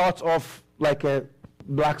starts off like a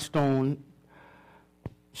black stone,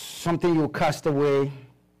 something you cast away.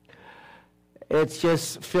 It's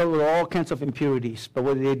just filled with all kinds of impurities. But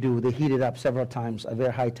what do? They heat it up several times at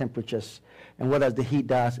very high temperatures. And what does the heat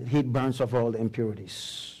does? The heat burns off all the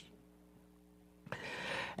impurities.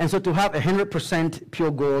 And so to have 100%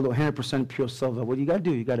 pure gold or 100% pure silver, what you got to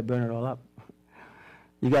do? You got to burn it all up.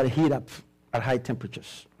 You got to heat up at high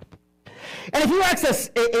temperatures. And if you ask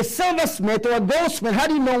a silversmith or a goldsmith, how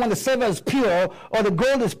do you know when the silver is pure or the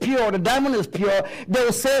gold is pure or the diamond is pure? They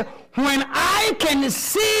will say, when I can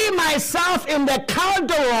see myself in the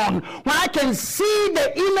calderon, when I can see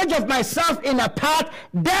the image of myself in a pot,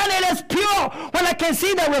 then it is pure. When I can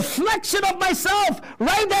see the reflection of myself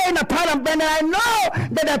right there in the pot, then I know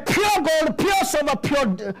that the pure gold, pure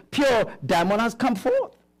silver, pure diamond has come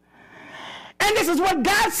forth. And this is what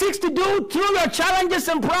God seeks to do through your challenges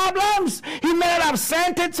and problems. He may not have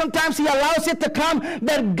sent it. Sometimes he allows it to come.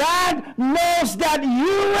 But God knows that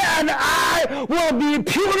you and I will be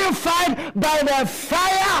purified by the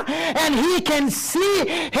fire. And he can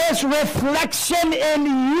see his reflection in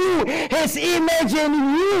you, his image in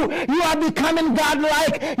you. You are becoming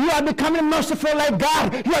God-like. You are becoming merciful like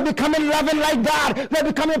God. You are becoming loving like God. You are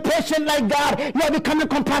becoming patient like God. You are becoming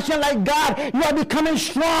compassionate like God. You are becoming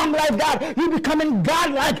strong like God. You becoming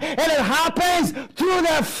God-like, and it happens through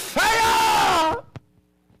the fire.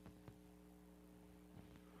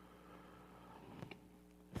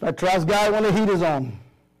 If I trust God when the heat is on,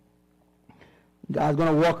 God's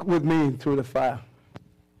going to walk with me through the fire.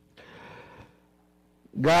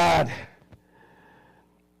 God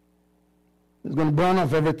is going to burn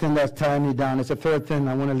off everything that's tying me down. It's a third thing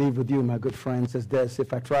I want to leave with you, my good friends, is this.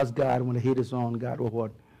 If I trust God when the heat is on, God will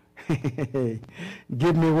what?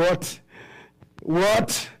 Give me what?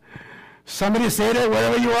 What? Somebody say that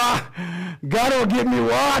wherever you are. God will give me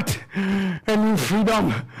what? A new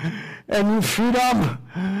freedom. A new freedom.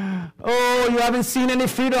 Oh, you haven't seen any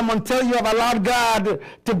freedom until you have allowed God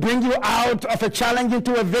to bring you out of a challenge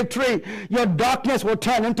into a victory. Your darkness will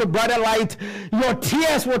turn into brighter light. Your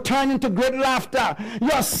tears will turn into great laughter.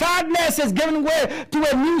 Your sadness is giving way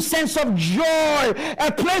to a new sense of joy.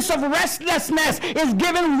 A place of restlessness is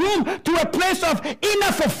giving room to a place of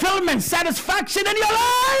inner fulfillment, satisfaction in your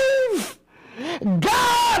life.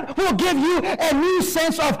 God will give you a new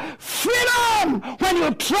sense of freedom when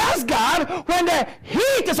you trust God, when the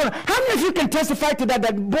heat is on. How many of you can testify to that?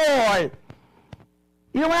 That boy,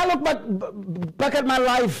 you know, when I look back at my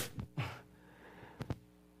life, I've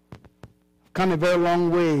come a very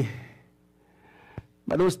long way.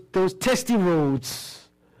 But those testy roads,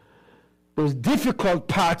 those difficult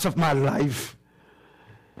parts of my life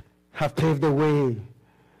have paved the way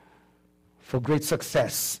for great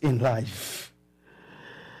success in life.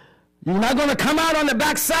 You're not going to come out on the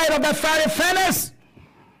backside of that fiery furnace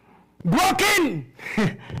broken,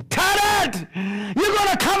 tattered. You're going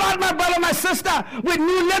to come out, my brother, my sister, with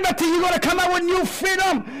new liberty. You're going to come out with new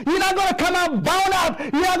freedom. You're not going to come out bound up.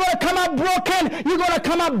 You're not going to come out broken. You're going to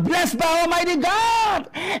come out blessed by Almighty God.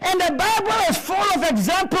 And the Bible is full of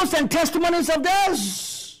examples and testimonies of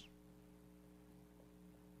this.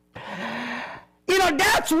 You know,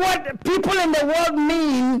 that's what people in the world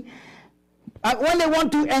mean when they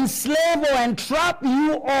want to enslave or entrap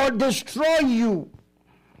you or destroy you.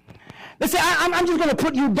 They say, I'm just going to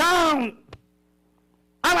put you down.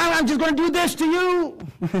 I'm just going to do this to you.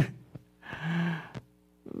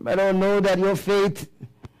 I don't know that your faith,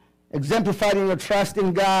 exemplified in your trust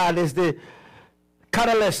in God, is the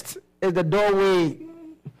catalyst, is the doorway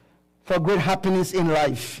for great happiness in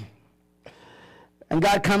life. And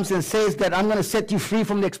God comes and says that I'm going to set you free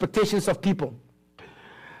from the expectations of people.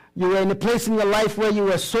 You were in a place in your life where you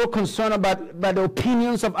were so concerned about the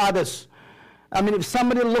opinions of others. I mean, if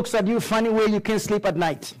somebody looks at you funny way, you can't sleep at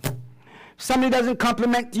night. If somebody doesn't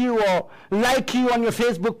compliment you or like you on your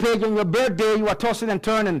Facebook page on your birthday, you are tossing and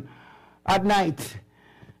turning at night.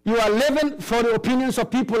 You are living for the opinions of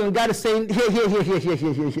people, and God is saying, here.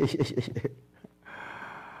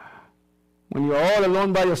 When you're all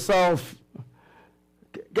alone by yourself,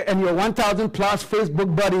 and your 1,000 plus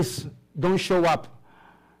Facebook buddies don't show up,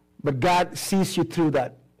 but God sees you through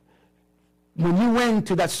that. When you went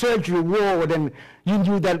to that surgery ward and you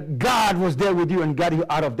knew that God was there with you and got you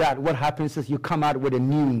out of that, what happens is you come out with a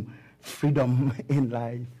new freedom in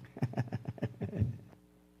life.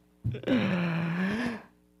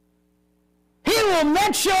 He will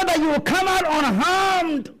make sure that you will come out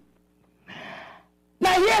unharmed.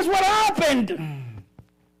 Now here's what happened.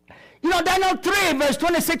 You know, Daniel 3, verse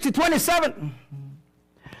 26 to 27.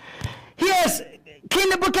 Here's King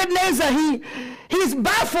Nebuchadnezzar. He's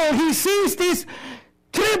baffled. He sees these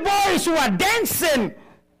 3 boys who are dancing.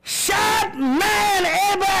 Shad, Man,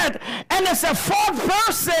 Abed, and there's a 4th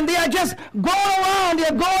person. They are just going around.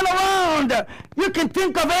 They're going around. You can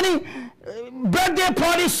think of any birthday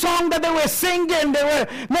party song that they were singing. They were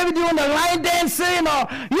maybe doing the line dancing, or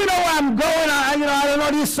you know where I'm going. I don't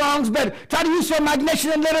know these songs, but try to use your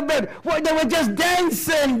imagination a little bit. Well, they were just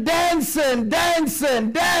dancing in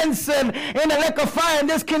the lake of fire. And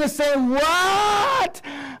this king is saying, what?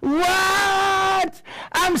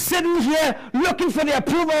 I'm sitting here looking for the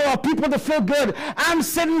approval of people to feel good. I'm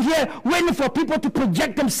sitting here waiting for people to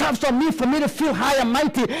project themselves on me, for me to feel high and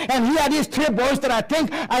mighty. And here are these 3 boys that I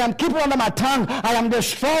think I am keeping under my tongue. I am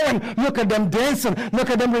destroying. Look at them dancing. Look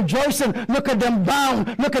at them rejoicing. Look at them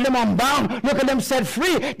bound. Look at them unbound. Look at them set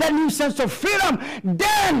free. That new sense of freedom.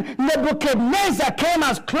 Then Nebuchadnezzar came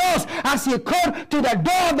as close as he could to the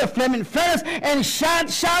door of the flaming furnace and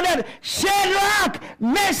shouted, Shadrach,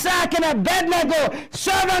 Meshach, and Abednego,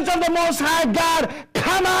 servants of the Most High God,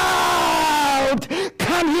 come out!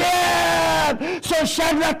 Come here! So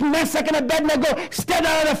Shadrach, Meshach, and Abednego stepped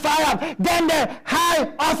out of the fire. Then the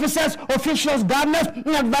high officers, officials, governors, and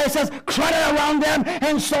advisors crowded around them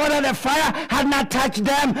and saw that the fire had not touched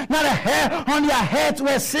them. Not a hair on their heads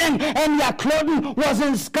was singed, and their clothing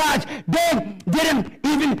wasn't scorched. They didn't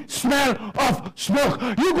even smell of smoke.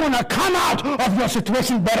 You're going to come out of your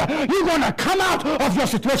situation better. You're going to come out of your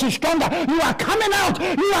situation stronger. You are coming out.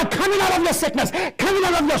 You are coming out of your sickness, coming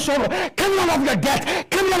out of your sorrow, coming out of your death,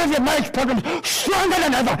 coming out of your marriage problems, stronger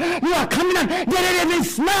than ever. You are coming out. They didn't even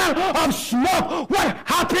smell of smoke. What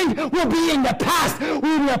happened will be in the past.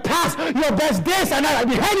 In the past, your best days are not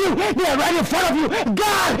behind you. They are right in front of you.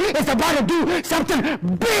 God is about to do something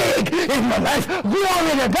big in your life.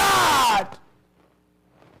 Glory to God.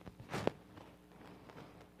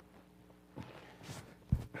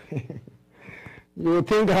 You would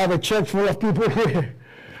think I have a church full of people here,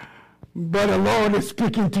 but the Lord is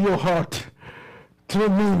speaking to your heart through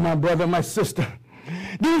me, my brother, my sister.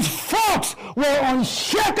 These folks were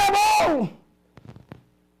unshakable.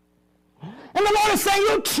 And the Lord is saying,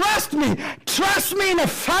 you trust me. Trust me in the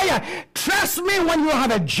fire. Trust me when you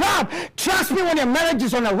have a job. Trust me when your marriage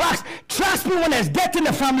is on the rocks. Trust me when there's death in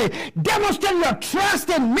the family. Demonstrate your trust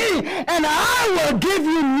in me, and I will give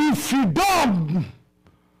you new freedom.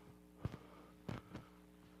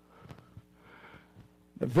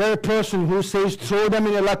 The very person who says, throw them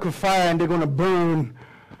in the lake of fire and they're going to burn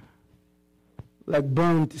like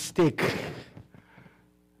burnt stick.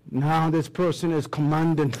 Now this person is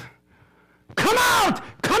commanding, come out!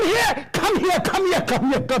 Come here! Come here! Come here!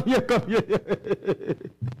 Come here! Come here! Come here!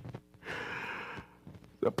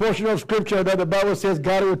 The portion of scripture that the Bible says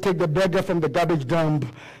God will take the beggar from the garbage dump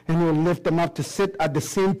and he will lift them up to sit at the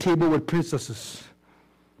same table with princesses.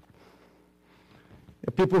 The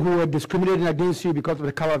people who are discriminating against you because of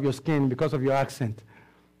the color of your skin, because of your accent.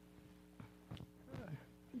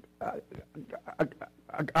 Now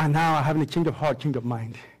I'm having a change of heart, change of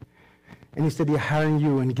mind. And instead they're hiring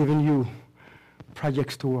you and giving you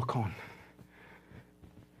projects to work on.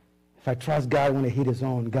 If I trust God when the heat is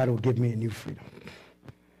on, God will give me a new freedom.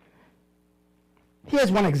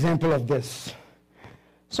 Here's one example of this.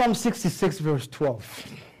 Psalm 66, verse 12.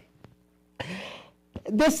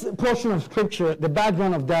 This portion of scripture, the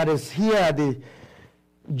background of that is here the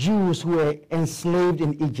Jews who were enslaved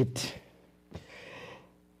in Egypt.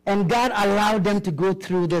 And God allowed them to go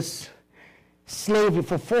through this slavery.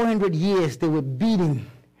 For 400 years, they were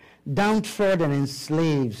beaten, downtrodden, and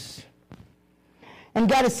slaves. And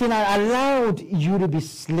God is saying, I allowed you to be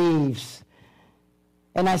slaves.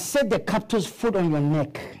 And I set the captor's foot on your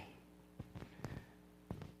neck.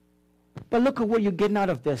 But look at what you're getting out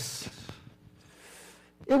of this.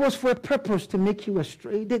 It was for a purpose to make you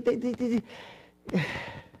astray.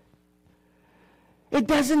 It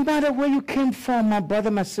doesn't matter where you came from, my brother,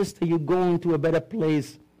 my sister, you're going to a better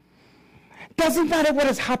place. Doesn't matter what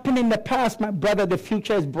has happened in the past, my brother, the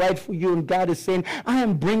future is bright for you, and God is saying, I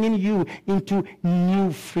am bringing you into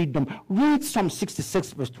new freedom. Read Psalm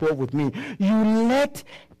 66, verse 12 with me. You let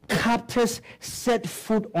captors set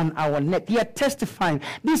foot on our neck. They are testifying.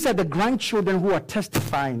 These are the grandchildren who are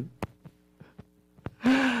testifying.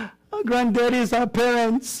 Our granddaddies, our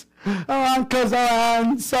parents, our uncles, our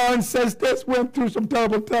aunts, our ancestors went through some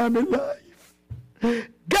terrible time in life.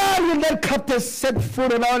 God will let captors set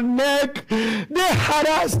foot on our neck. They had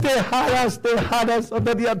us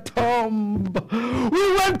under their tomb.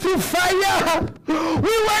 We went through fire.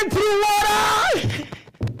 We went through water.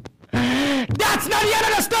 That's not the end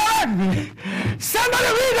of the story. Somebody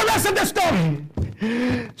read the rest of the story.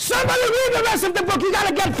 Somebody read the rest of the book. You got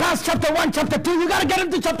to get past chapter 1, chapter 2. You got to get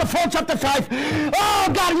into chapter 4, chapter 5. Oh,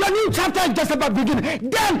 God, your new chapter is just about beginning.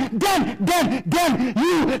 Then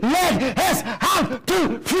you led us out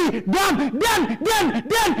to freedom. Then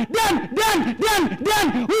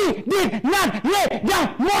we did not lay down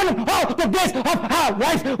one of the days of our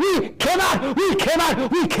lives. We came out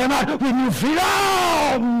with new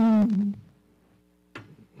freedom.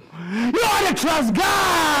 You ought to trust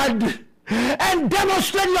God and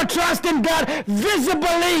demonstrate your trust in God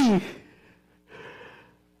visibly.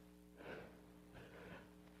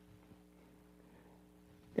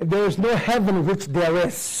 If there is no heaven, which there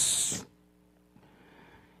is,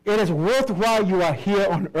 it is worthwhile you are here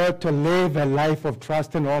on earth to live a life of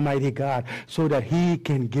trust in Almighty God so that He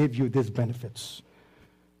can give you these benefits.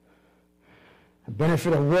 A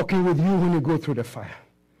benefit of walking with you when you go through the fire.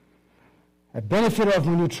 A benefit of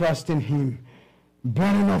when you trust in Him,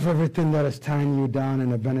 burning off everything that is tying you down,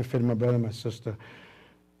 and a benefit, my brother, my sister,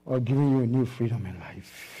 of giving you a new freedom in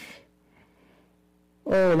life.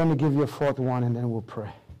 Oh, let me give you a fourth one, and then we'll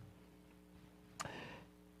pray.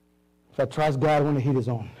 If I trust God, I want to heed His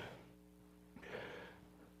own.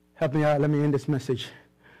 Help me out. Let me end this message.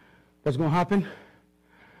 What's going to happen?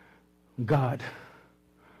 God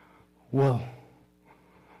will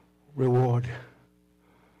reward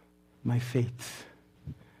my faith.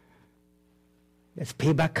 There's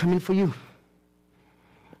payback coming for you.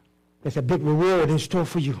 There's a big reward in store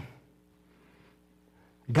for you.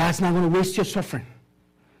 God's not going to waste your suffering.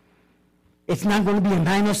 It's not going to be a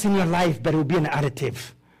minus in your life, but it will be an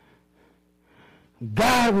additive.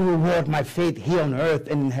 God will reward my faith here on earth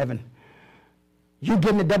and in heaven. You're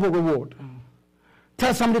getting a double reward.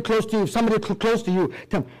 Tell somebody close to you, close to you,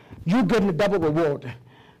 tell them, you're getting a double reward.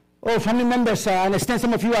 Oh, family members, I understand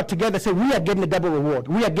some of you are together, say, we are getting a double reward.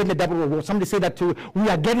 We are getting a double reward. Somebody say that too. We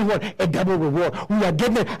are getting what? A double reward. We are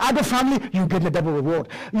getting it. Other family, you're getting a double reward.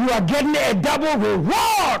 You are getting a double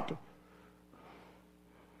reward.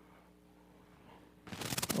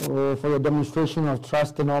 Oh, for your demonstration of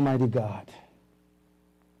trust in Almighty God.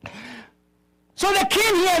 So the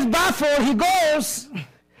king here is baffled. He goes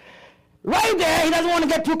right there. He doesn't want to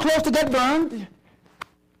get too close to get burned.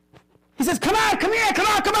 He says, come on, come here, come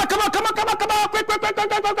on, quick,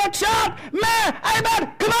 shout, man,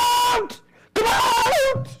 amen, come out.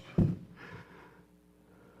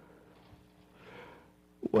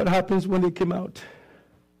 What happens when they came out?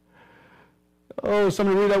 Oh,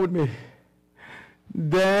 somebody read that with me.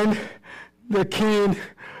 Then the king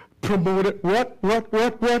promoted, what?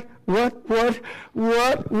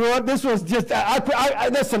 This was just,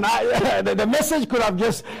 listen, the message could have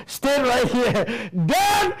just stayed right here.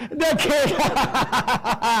 Then the king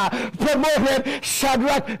promoted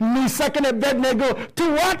Shadrach, Meshach, and Abednego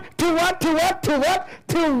to what?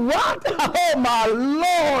 Oh, my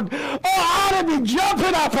Lord. Oh, I ought to be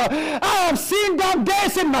jumping up. I have seen dark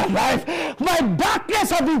days in my life. My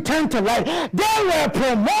darkness have been turned to light. They were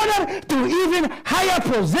promoted to even higher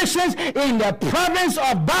positions in the province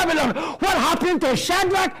of Babylon. What happened to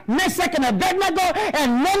Shadrach, Meshach, and Abednego,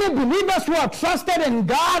 and many believers who have trusted in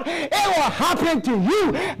God? It will happen to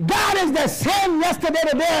you. God is the same yesterday,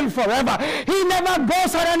 today, and forever. He never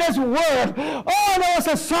goes out on His word. Oh, there was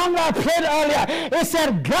a song I played earlier. It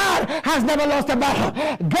said, God has never lost a battle.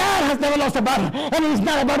 God has never lost a battle. And He's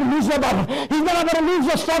not about to lose your battle. He's not about to lose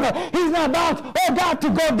your struggle. He's not about, oh God, to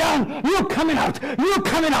go down. You coming out. You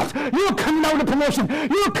coming out. You coming out with promotion.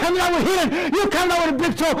 You coming out with healing. You coming out with a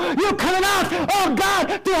breakthrough. You're coming out, oh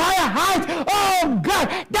God, to higher heights. Oh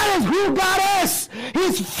God, that is who God is.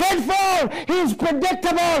 He's faithful. He's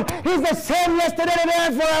predictable. He's the same yesterday, today,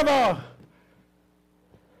 and forever.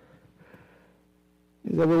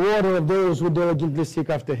 He's the rewarder of those who diligently seek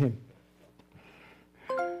after him.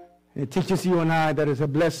 It teaches you and I that there's a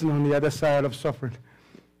blessing on the other side of suffering.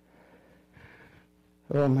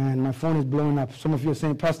 Oh man, my phone is blowing up. Some of you are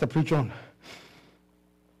saying, Pastor, preach on.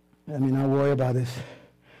 I mean, don't worry about this.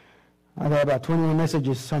 I got about 21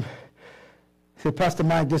 messages. Some say, Pastor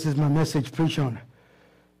Mike, this is my message, preach on.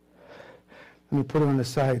 Let me put it on the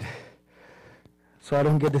side so I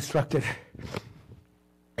don't get distracted.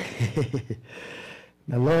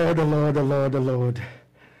 The Lord, the Lord, the Lord, the Lord.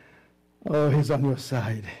 Oh, he's on your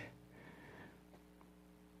side.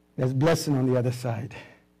 There's blessing on the other side.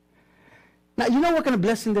 Now, you know what kind of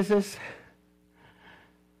blessing this is?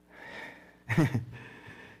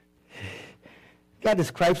 God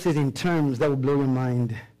describes it in terms that will blow your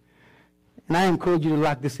mind. And I encourage you to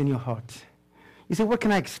lock this in your heart. You say, what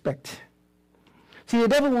can I expect? See, the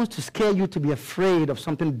devil wants to scare you to be afraid of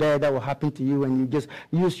something bad that will happen to you, and you just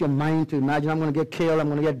use your mind to imagine, I'm going to get killed, I'm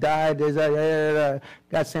going to get died.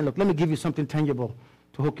 God's saying, look, let me give you something tangible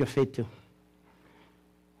to hook your faith to.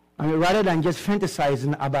 I mean, rather than just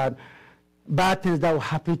fantasizing about bad things that will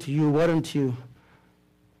happen to you, why don't you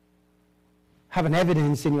have an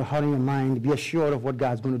evidence in your heart and your mind, be assured of what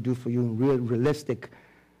God's going to do for you in real, realistic,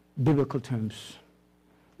 biblical terms.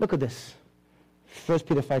 Look at this. 1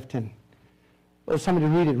 Peter 5:10. Or somebody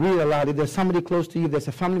read it aloud. If there's somebody close to you, if there's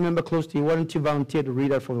a family member close to you, why don't you volunteer to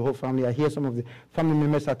read that for the whole family? I hear some of the family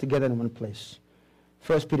members are together in one place.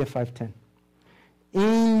 1 Peter 5:10.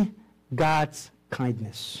 In God's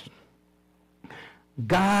kindness,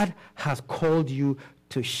 God has called you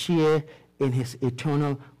to share in his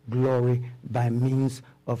eternal glory by means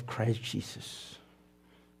of Christ Jesus.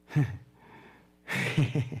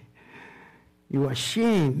 You are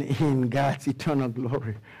sharing in God's eternal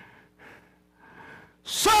glory.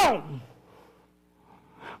 So,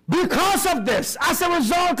 because of this, as a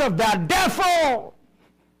result of that, therefore,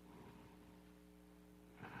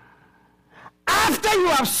 after you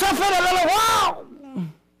have suffered a little while,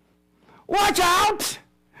 watch out,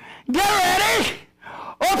 get ready,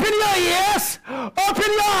 open your ears,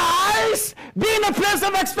 open your eyes, be in a place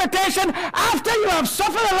of expectation. After you have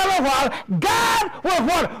suffered a little while, God will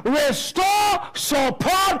what? Restore,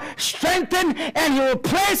 support, strengthen, and he will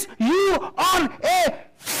place you on a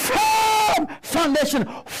firm foundation.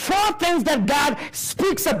 4 things that God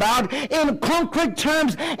speaks about in concrete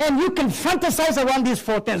terms, and you can fantasize around these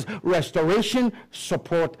 4 things: restoration,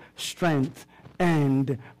 support, strength,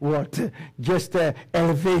 and what? Just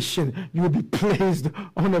elevation. You will be placed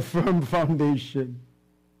on a firm foundation.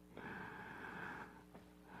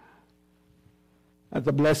 That's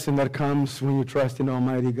a blessing that comes when you trust in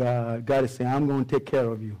Almighty God. God is saying, I'm going to take care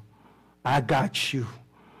of you. I got you.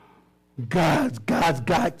 God's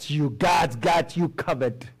got you. God's got you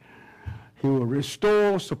covered. He will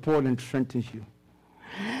restore, support, and strengthen you.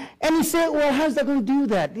 And he said, well, how's that going to do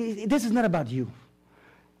that? This is not about you.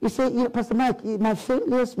 You say, Pastor Mike, my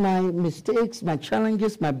failures, my mistakes, my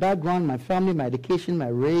challenges, my background, my family, my education, my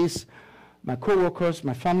race, my co-workers,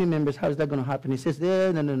 my family members, how is that going to happen? He says,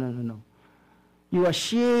 no. You are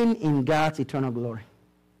sharing in God's eternal glory.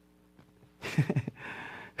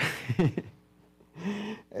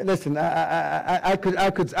 Listen, I could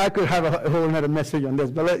have a whole other message on this,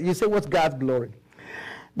 but you say, what's God's glory?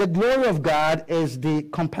 The glory of God is the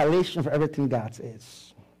compilation of everything God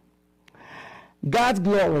is. God's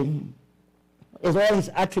glory is all his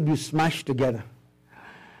attributes smashed together.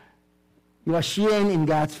 You are sharing in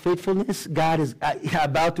God's faithfulness. God is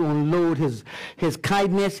about to unload his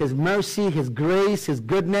kindness, his mercy, his grace, his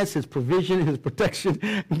goodness, his provision, his protection.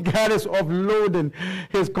 God is offloading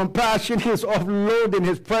his compassion. He is offloading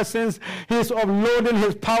his presence. He is offloading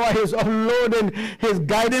his power. He is offloading his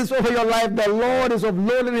guidance over your life. The Lord is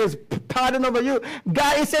offloading his pardon over you.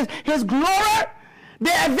 God, he says, his glory, the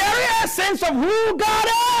very essence of who God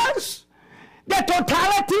is. The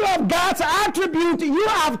totality of God's attribute, you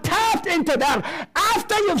have tapped into that.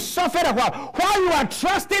 After you've suffered a while you are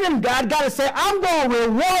trusting in God, God is saying, I'm going to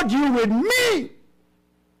reward you with me.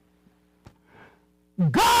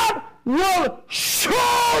 God will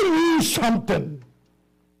show you something.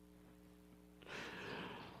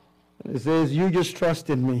 It says, you just trust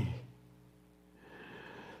in me.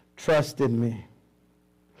 Trust in me.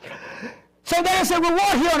 So there is a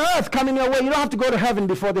reward here on earth coming your way. You don't have to go to heaven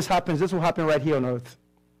before this happens. This will happen right here on earth.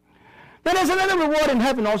 Then there's another reward in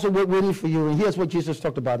heaven also waiting for you. And here's what Jesus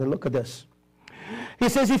talked about. And look at this. He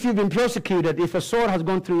says, if you've been persecuted, if a sword has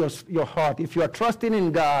gone through your heart, if you are trusting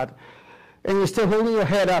in God, and you're still holding your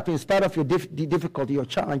head up in spite of your difficulty, your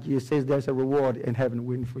challenge, he says there's a reward in heaven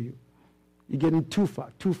waiting for you. You're getting too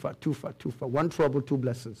far. One trouble, two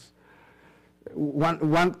blessings.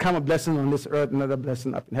 One kind of blessing on this earth, another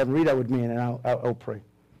blessing up in heaven. Read that with me, and I'll pray.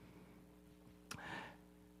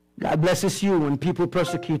 God blesses you when people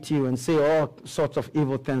persecute you and say all sorts of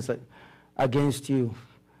evil things against you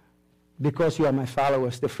because you are my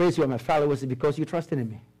followers. The phrase you are my followers is because you trusted in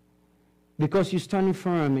me. Because you're standing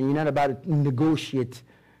firm and you're not about to negotiate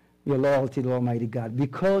your loyalty to Almighty God.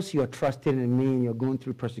 Because you are trusting in me and you're going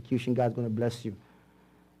through persecution, God's going to bless you.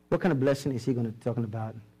 What kind of blessing is he going to be talking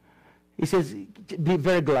about? He says, be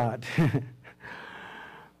very glad.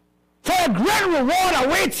 For a great reward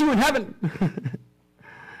awaits you in heaven.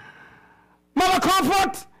 Mama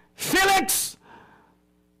Comfort, Felix,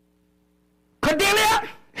 Cordelia,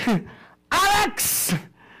 Alex,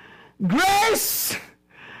 Grace,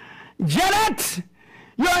 Janet,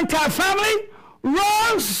 your entire family,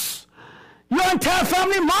 Rose, your entire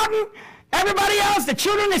family, Martin, everybody else, the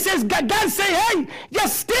children, it says, God say, hey,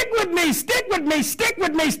 just stick with me,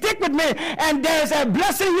 and there's a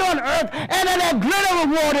blessing here on earth, and then a greater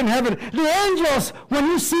reward in heaven. The angels, when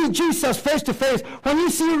you see Jesus face to face, when you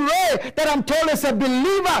see Ray, that I'm told is a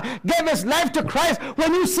believer, gave his life to Christ,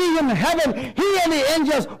 when you see him in heaven, he and the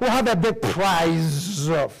angels will have a big prize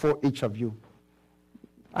for each of you.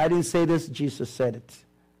 I didn't say this, Jesus said it.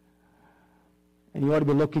 And you ought to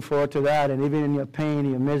be looking forward to that. And even in your pain,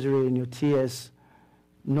 your misery, and your tears,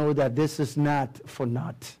 know that this is not for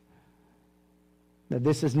naught. That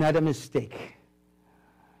this is not a mistake.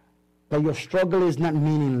 That your struggle is not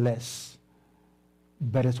meaningless,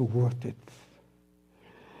 but it's worth it.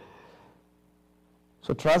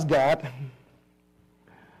 So trust God.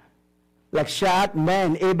 Like Shad,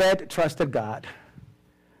 man, Abed trusted God.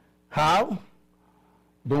 How?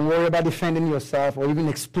 Don't worry about defending yourself or even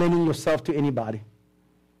explaining yourself to anybody.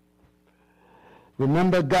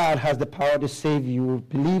 Remember, God has the power to save you.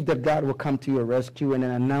 Believe that God will come to your rescue, and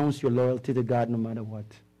then announce your loyalty to God no matter what.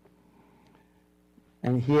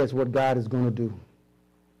 And here's what God is going to do.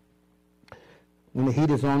 When the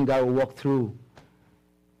heat is on, God will walk through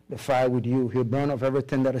the fire with you. He'll burn off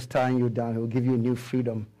everything that is tying you down. He'll give you a new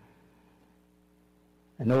freedom.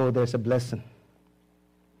 And oh, there's a blessing.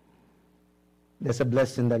 There's a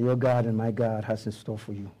blessing that your God and my God has in store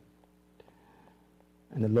for you.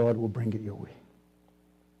 And the Lord will bring it your way.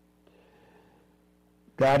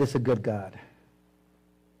 God is a good God.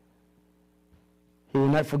 He will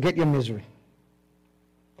not forget your misery.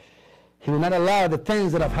 He will not allow the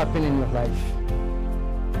things that have happened in your life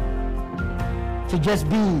to just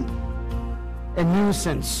be a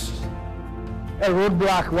nuisance, a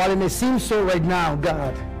roadblock. While it may seem so right now,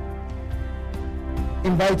 God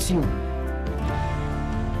invites you.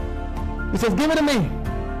 He says, give it to me.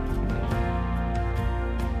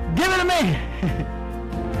 Give it to me.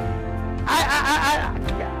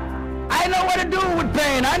 I know what to do with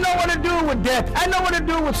pain. I know what to do with death. I know what to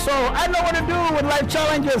do with sorrow. I know what to do with life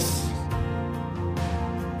challenges.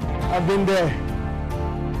 I've been there.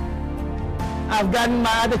 I've gotten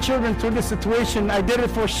my other children through this situation. I did it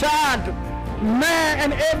for Shad, Man,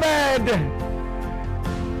 and Abed.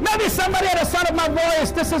 Maybe somebody at the sound of my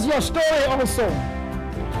voice, this is your story also.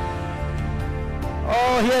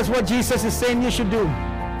 Oh, here's what Jesus is saying you should do.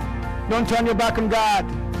 Don't turn your back on God.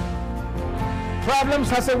 Problems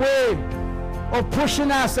has a way of pushing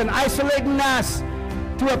us and isolating us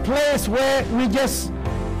to a place where we just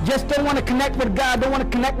don't want to connect with God, don't want to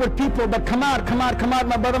connect with people. But come out,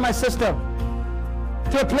 my brother, my sister,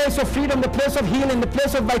 to a place of freedom, the place of healing, the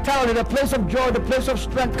place of vitality, the place of joy, the place of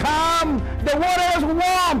strength. Come, the water is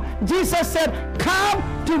warm. Jesus said, come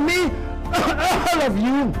to me, all of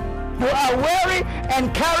you who are weary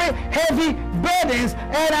and carry heavy burdens,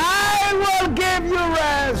 and I will give you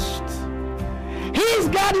rest. He's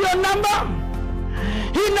got your number.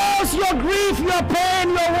 He knows your grief, your pain,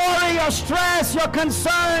 your worry, your stress, your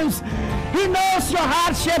concerns. He knows your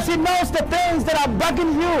hardships. He knows the things that are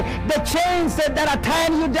bugging you, the chains that are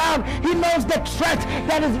tying you down. He knows the threat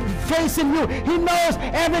that is facing you. He knows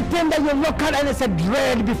everything that you look at and it's a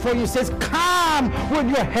dread before you. He says, come with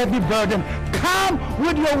your heavy burden. Come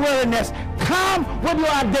with your weariness. Come with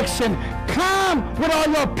your addiction. Come with all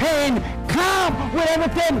your pain. Come with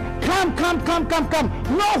everything. Come.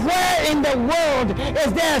 Nowhere in the world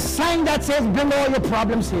is there a sign that says bring all your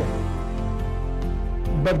problems here.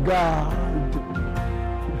 But God,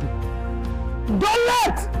 don't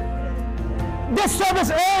let this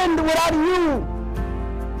service end without you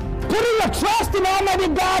putting your trust trusting Almighty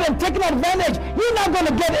God and taking advantage, you're not going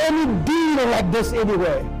to get any deal like this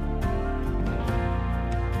anyway.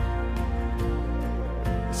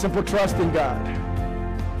 Simple trust in God.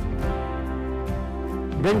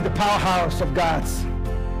 Bring the powerhouse of God's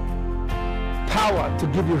power to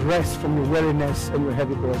give you rest from your weariness and your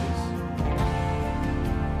heavy burdens.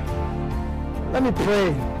 Let me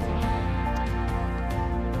pray.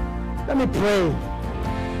 Let me pray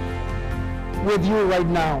with you right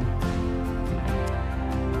now.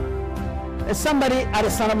 As somebody at the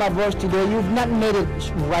sound of my voice today, you've not made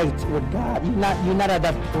it right with God. You're not at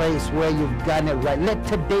that place where you've gotten it right. Let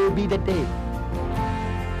today be the day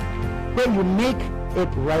where you make it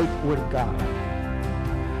right with God.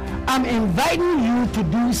 I'm inviting you to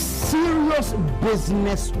do serious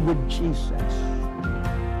business with Jesus.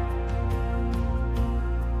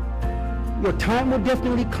 Your time will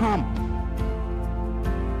definitely come.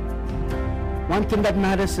 One thing that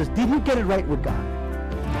matters is, did you get it right with God?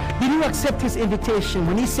 Did you accept his invitation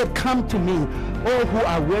when he said, come to me, all who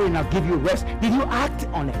are weary, and I'll give you rest? Did you act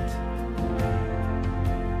on it?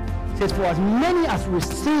 It says, for as many as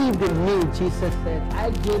received in me, Jesus said,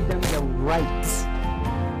 I gave them the right.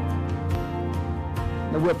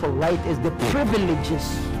 The word for right is the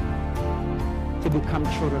privileges to become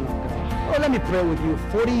children of God. Oh, let me pray with you.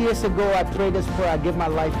 40 years ago, I prayed this prayer. I give my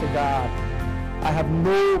life to God. I have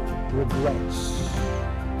no regrets.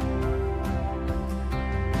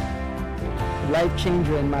 Life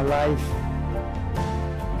changer in my life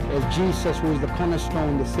is Jesus, who is the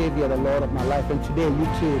cornerstone, the Savior, the Lord of my life. And today, you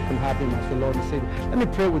too can have him as the Lord and Savior. Let me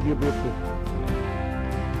pray with you briefly.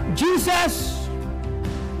 Jesus,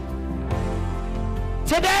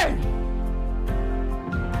 today,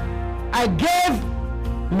 I give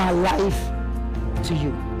my life to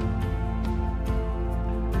you.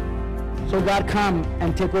 So God, come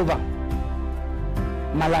and take over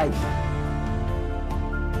my life.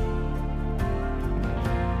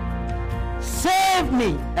 Save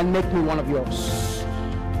me and make me one of yours.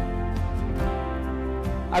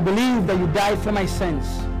 I believe that you died for my sins.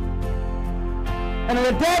 And on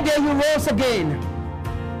the third day you rose again.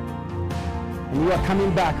 And you are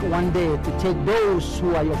coming back one day to take those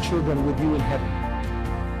who are your children with you in heaven.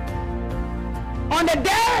 On the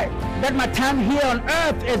day that my time here on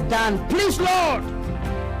earth is done, please, Lord,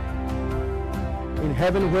 in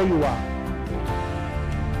heaven where you are,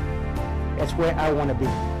 that's where I want to be.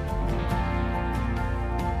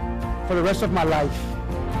 For the rest of my life,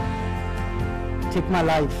 take my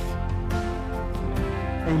life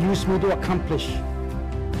and use me to accomplish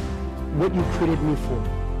what you created me for.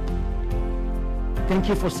 Thank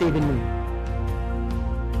you for saving me.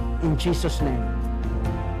 In Jesus' name,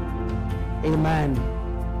 amen.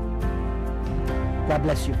 God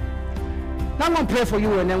bless you. Now I'm going to pray for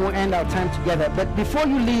you and then we'll end our time together. But before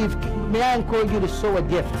you leave, may I encourage you to sow a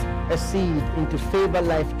gift, a seed into Favor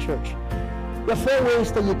Life Church. There are 4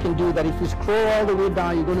 ways that you can do that. If you scroll all the way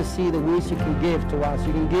down, you're going to see the ways you can give to us.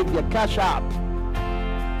 You can give your cash app.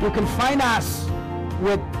 You can find us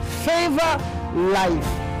with Favor Life,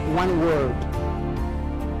 one word.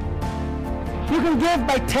 You can give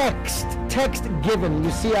by text giving.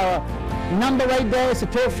 You see our number right there. It's a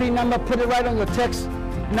toll-free number. Put it right on your text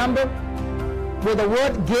number. With the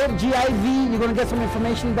word give, G-I-V, you're going to get some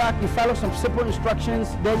information back. You follow some simple instructions.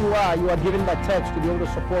 There you are. You are given by text to be able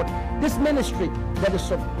to support this ministry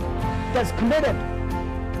that's committed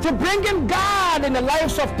to bringing God in the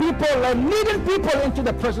lives of people and leading people into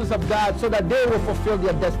the presence of God so that they will fulfill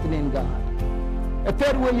their destiny in God. A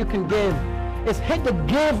third way you can give is hit the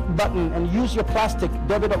give button and use your plastic,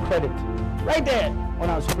 debit or credit, right there on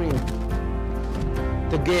our screen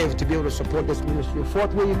to give, to be able to support this ministry. A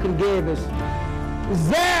fourth way you can give is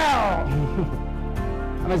Zelle.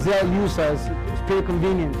 I'm a Zelle user. It's pretty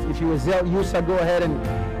convenient. If you're a Zelle user, go ahead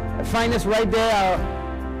and find us right there.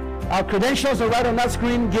 Our credentials are right on that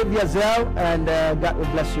screen. Give your Zelle and God will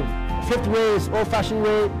bless you. Fifth way is old-fashioned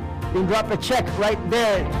way. You can drop a check right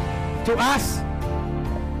there to us.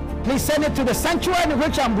 Please send it to the sanctuary in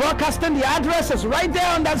which I'm broadcasting. The address is right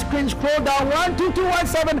there on that screen. Scroll down,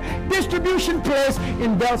 12217 Distribution Place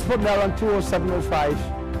in Belsport, Maryland, 20705.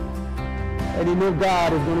 And you know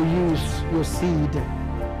God is going to use your seed,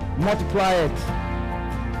 multiply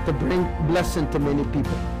it to bring blessing to many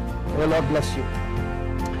people. May the Lord bless you.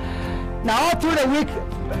 Now, all through the week,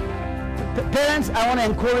 parents, I want to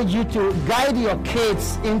encourage you to guide your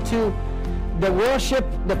kids into the worship,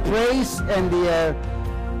 the praise, and the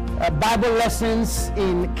Bible lessons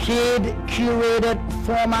in kid-curated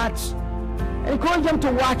formats. Encourage them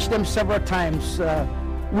to watch them several times.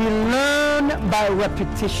 We learn by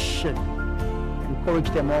repetition.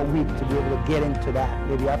 Encourage them all week to be able to get into that,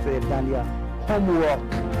 maybe after they've done their homework.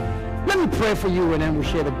 Let me pray for you and then we'll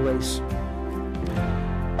share the grace.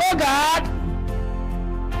 Oh God,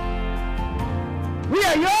 we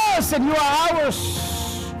are yours and you are ours.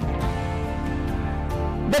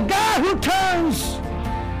 The God who turns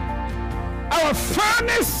our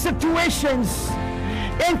furnace situations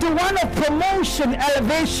into one of promotion,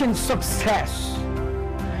 elevation, success.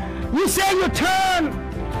 You say you turn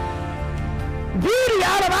beauty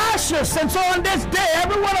out of ashes, and so on this day,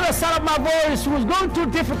 everyone on the sound of my voice who is going through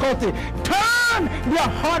difficulty, turn their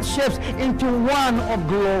hardships into one of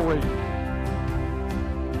glory.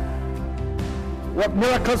 What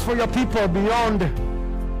miracles for your people beyond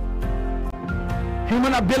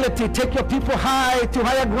human ability. Take your people high to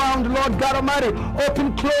higher ground, Lord God Almighty.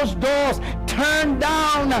 Open closed doors. Turn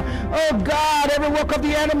down, oh God, every work of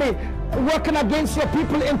the enemy working against your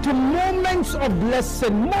people into moments of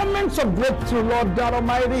blessing, moments of breakthrough, Lord God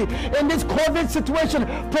Almighty. In this COVID situation,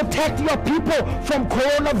 protect your people from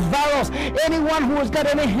coronavirus. Anyone who has got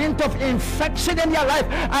any hint of infection in your life,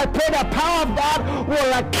 I pray the power of God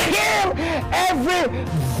will kill every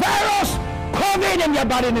virus, COVID in your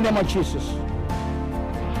body in the name of Jesus.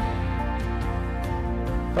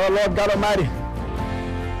 Oh Lord God Almighty,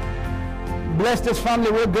 bless this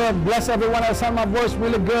family real good. Bless everyone that sound my voice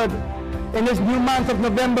really good. In this new month of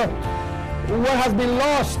November, what has been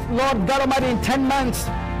lost, Lord God Almighty, in 10 months,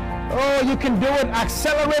 oh, you can do it.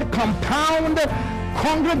 Accelerate, compound,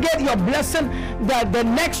 congregate your blessing, that the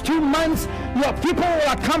next 2 months, your people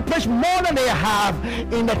will accomplish more than they have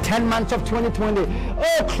in the 10 months of 2020.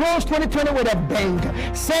 Oh, close 2020 with a bang.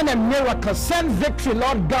 Send a miracle, send victory,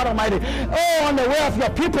 Lord God Almighty. Oh, on the way of your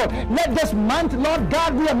people, let this month, Lord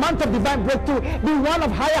God, be a month of divine breakthrough, be one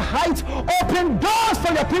of higher heights. Open doors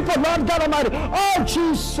for your people, Lord God Almighty. Oh,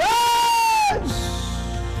 Jesus!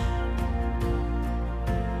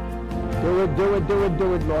 Do it, do it, do it,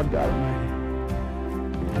 do it, Lord God Almighty.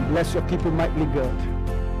 And bless your people mightily good.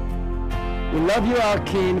 We love you, our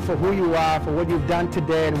King, for who you are, for what you've done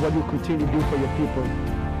today and what you continue to do for your people.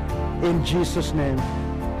 In Jesus' name,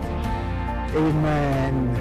 amen.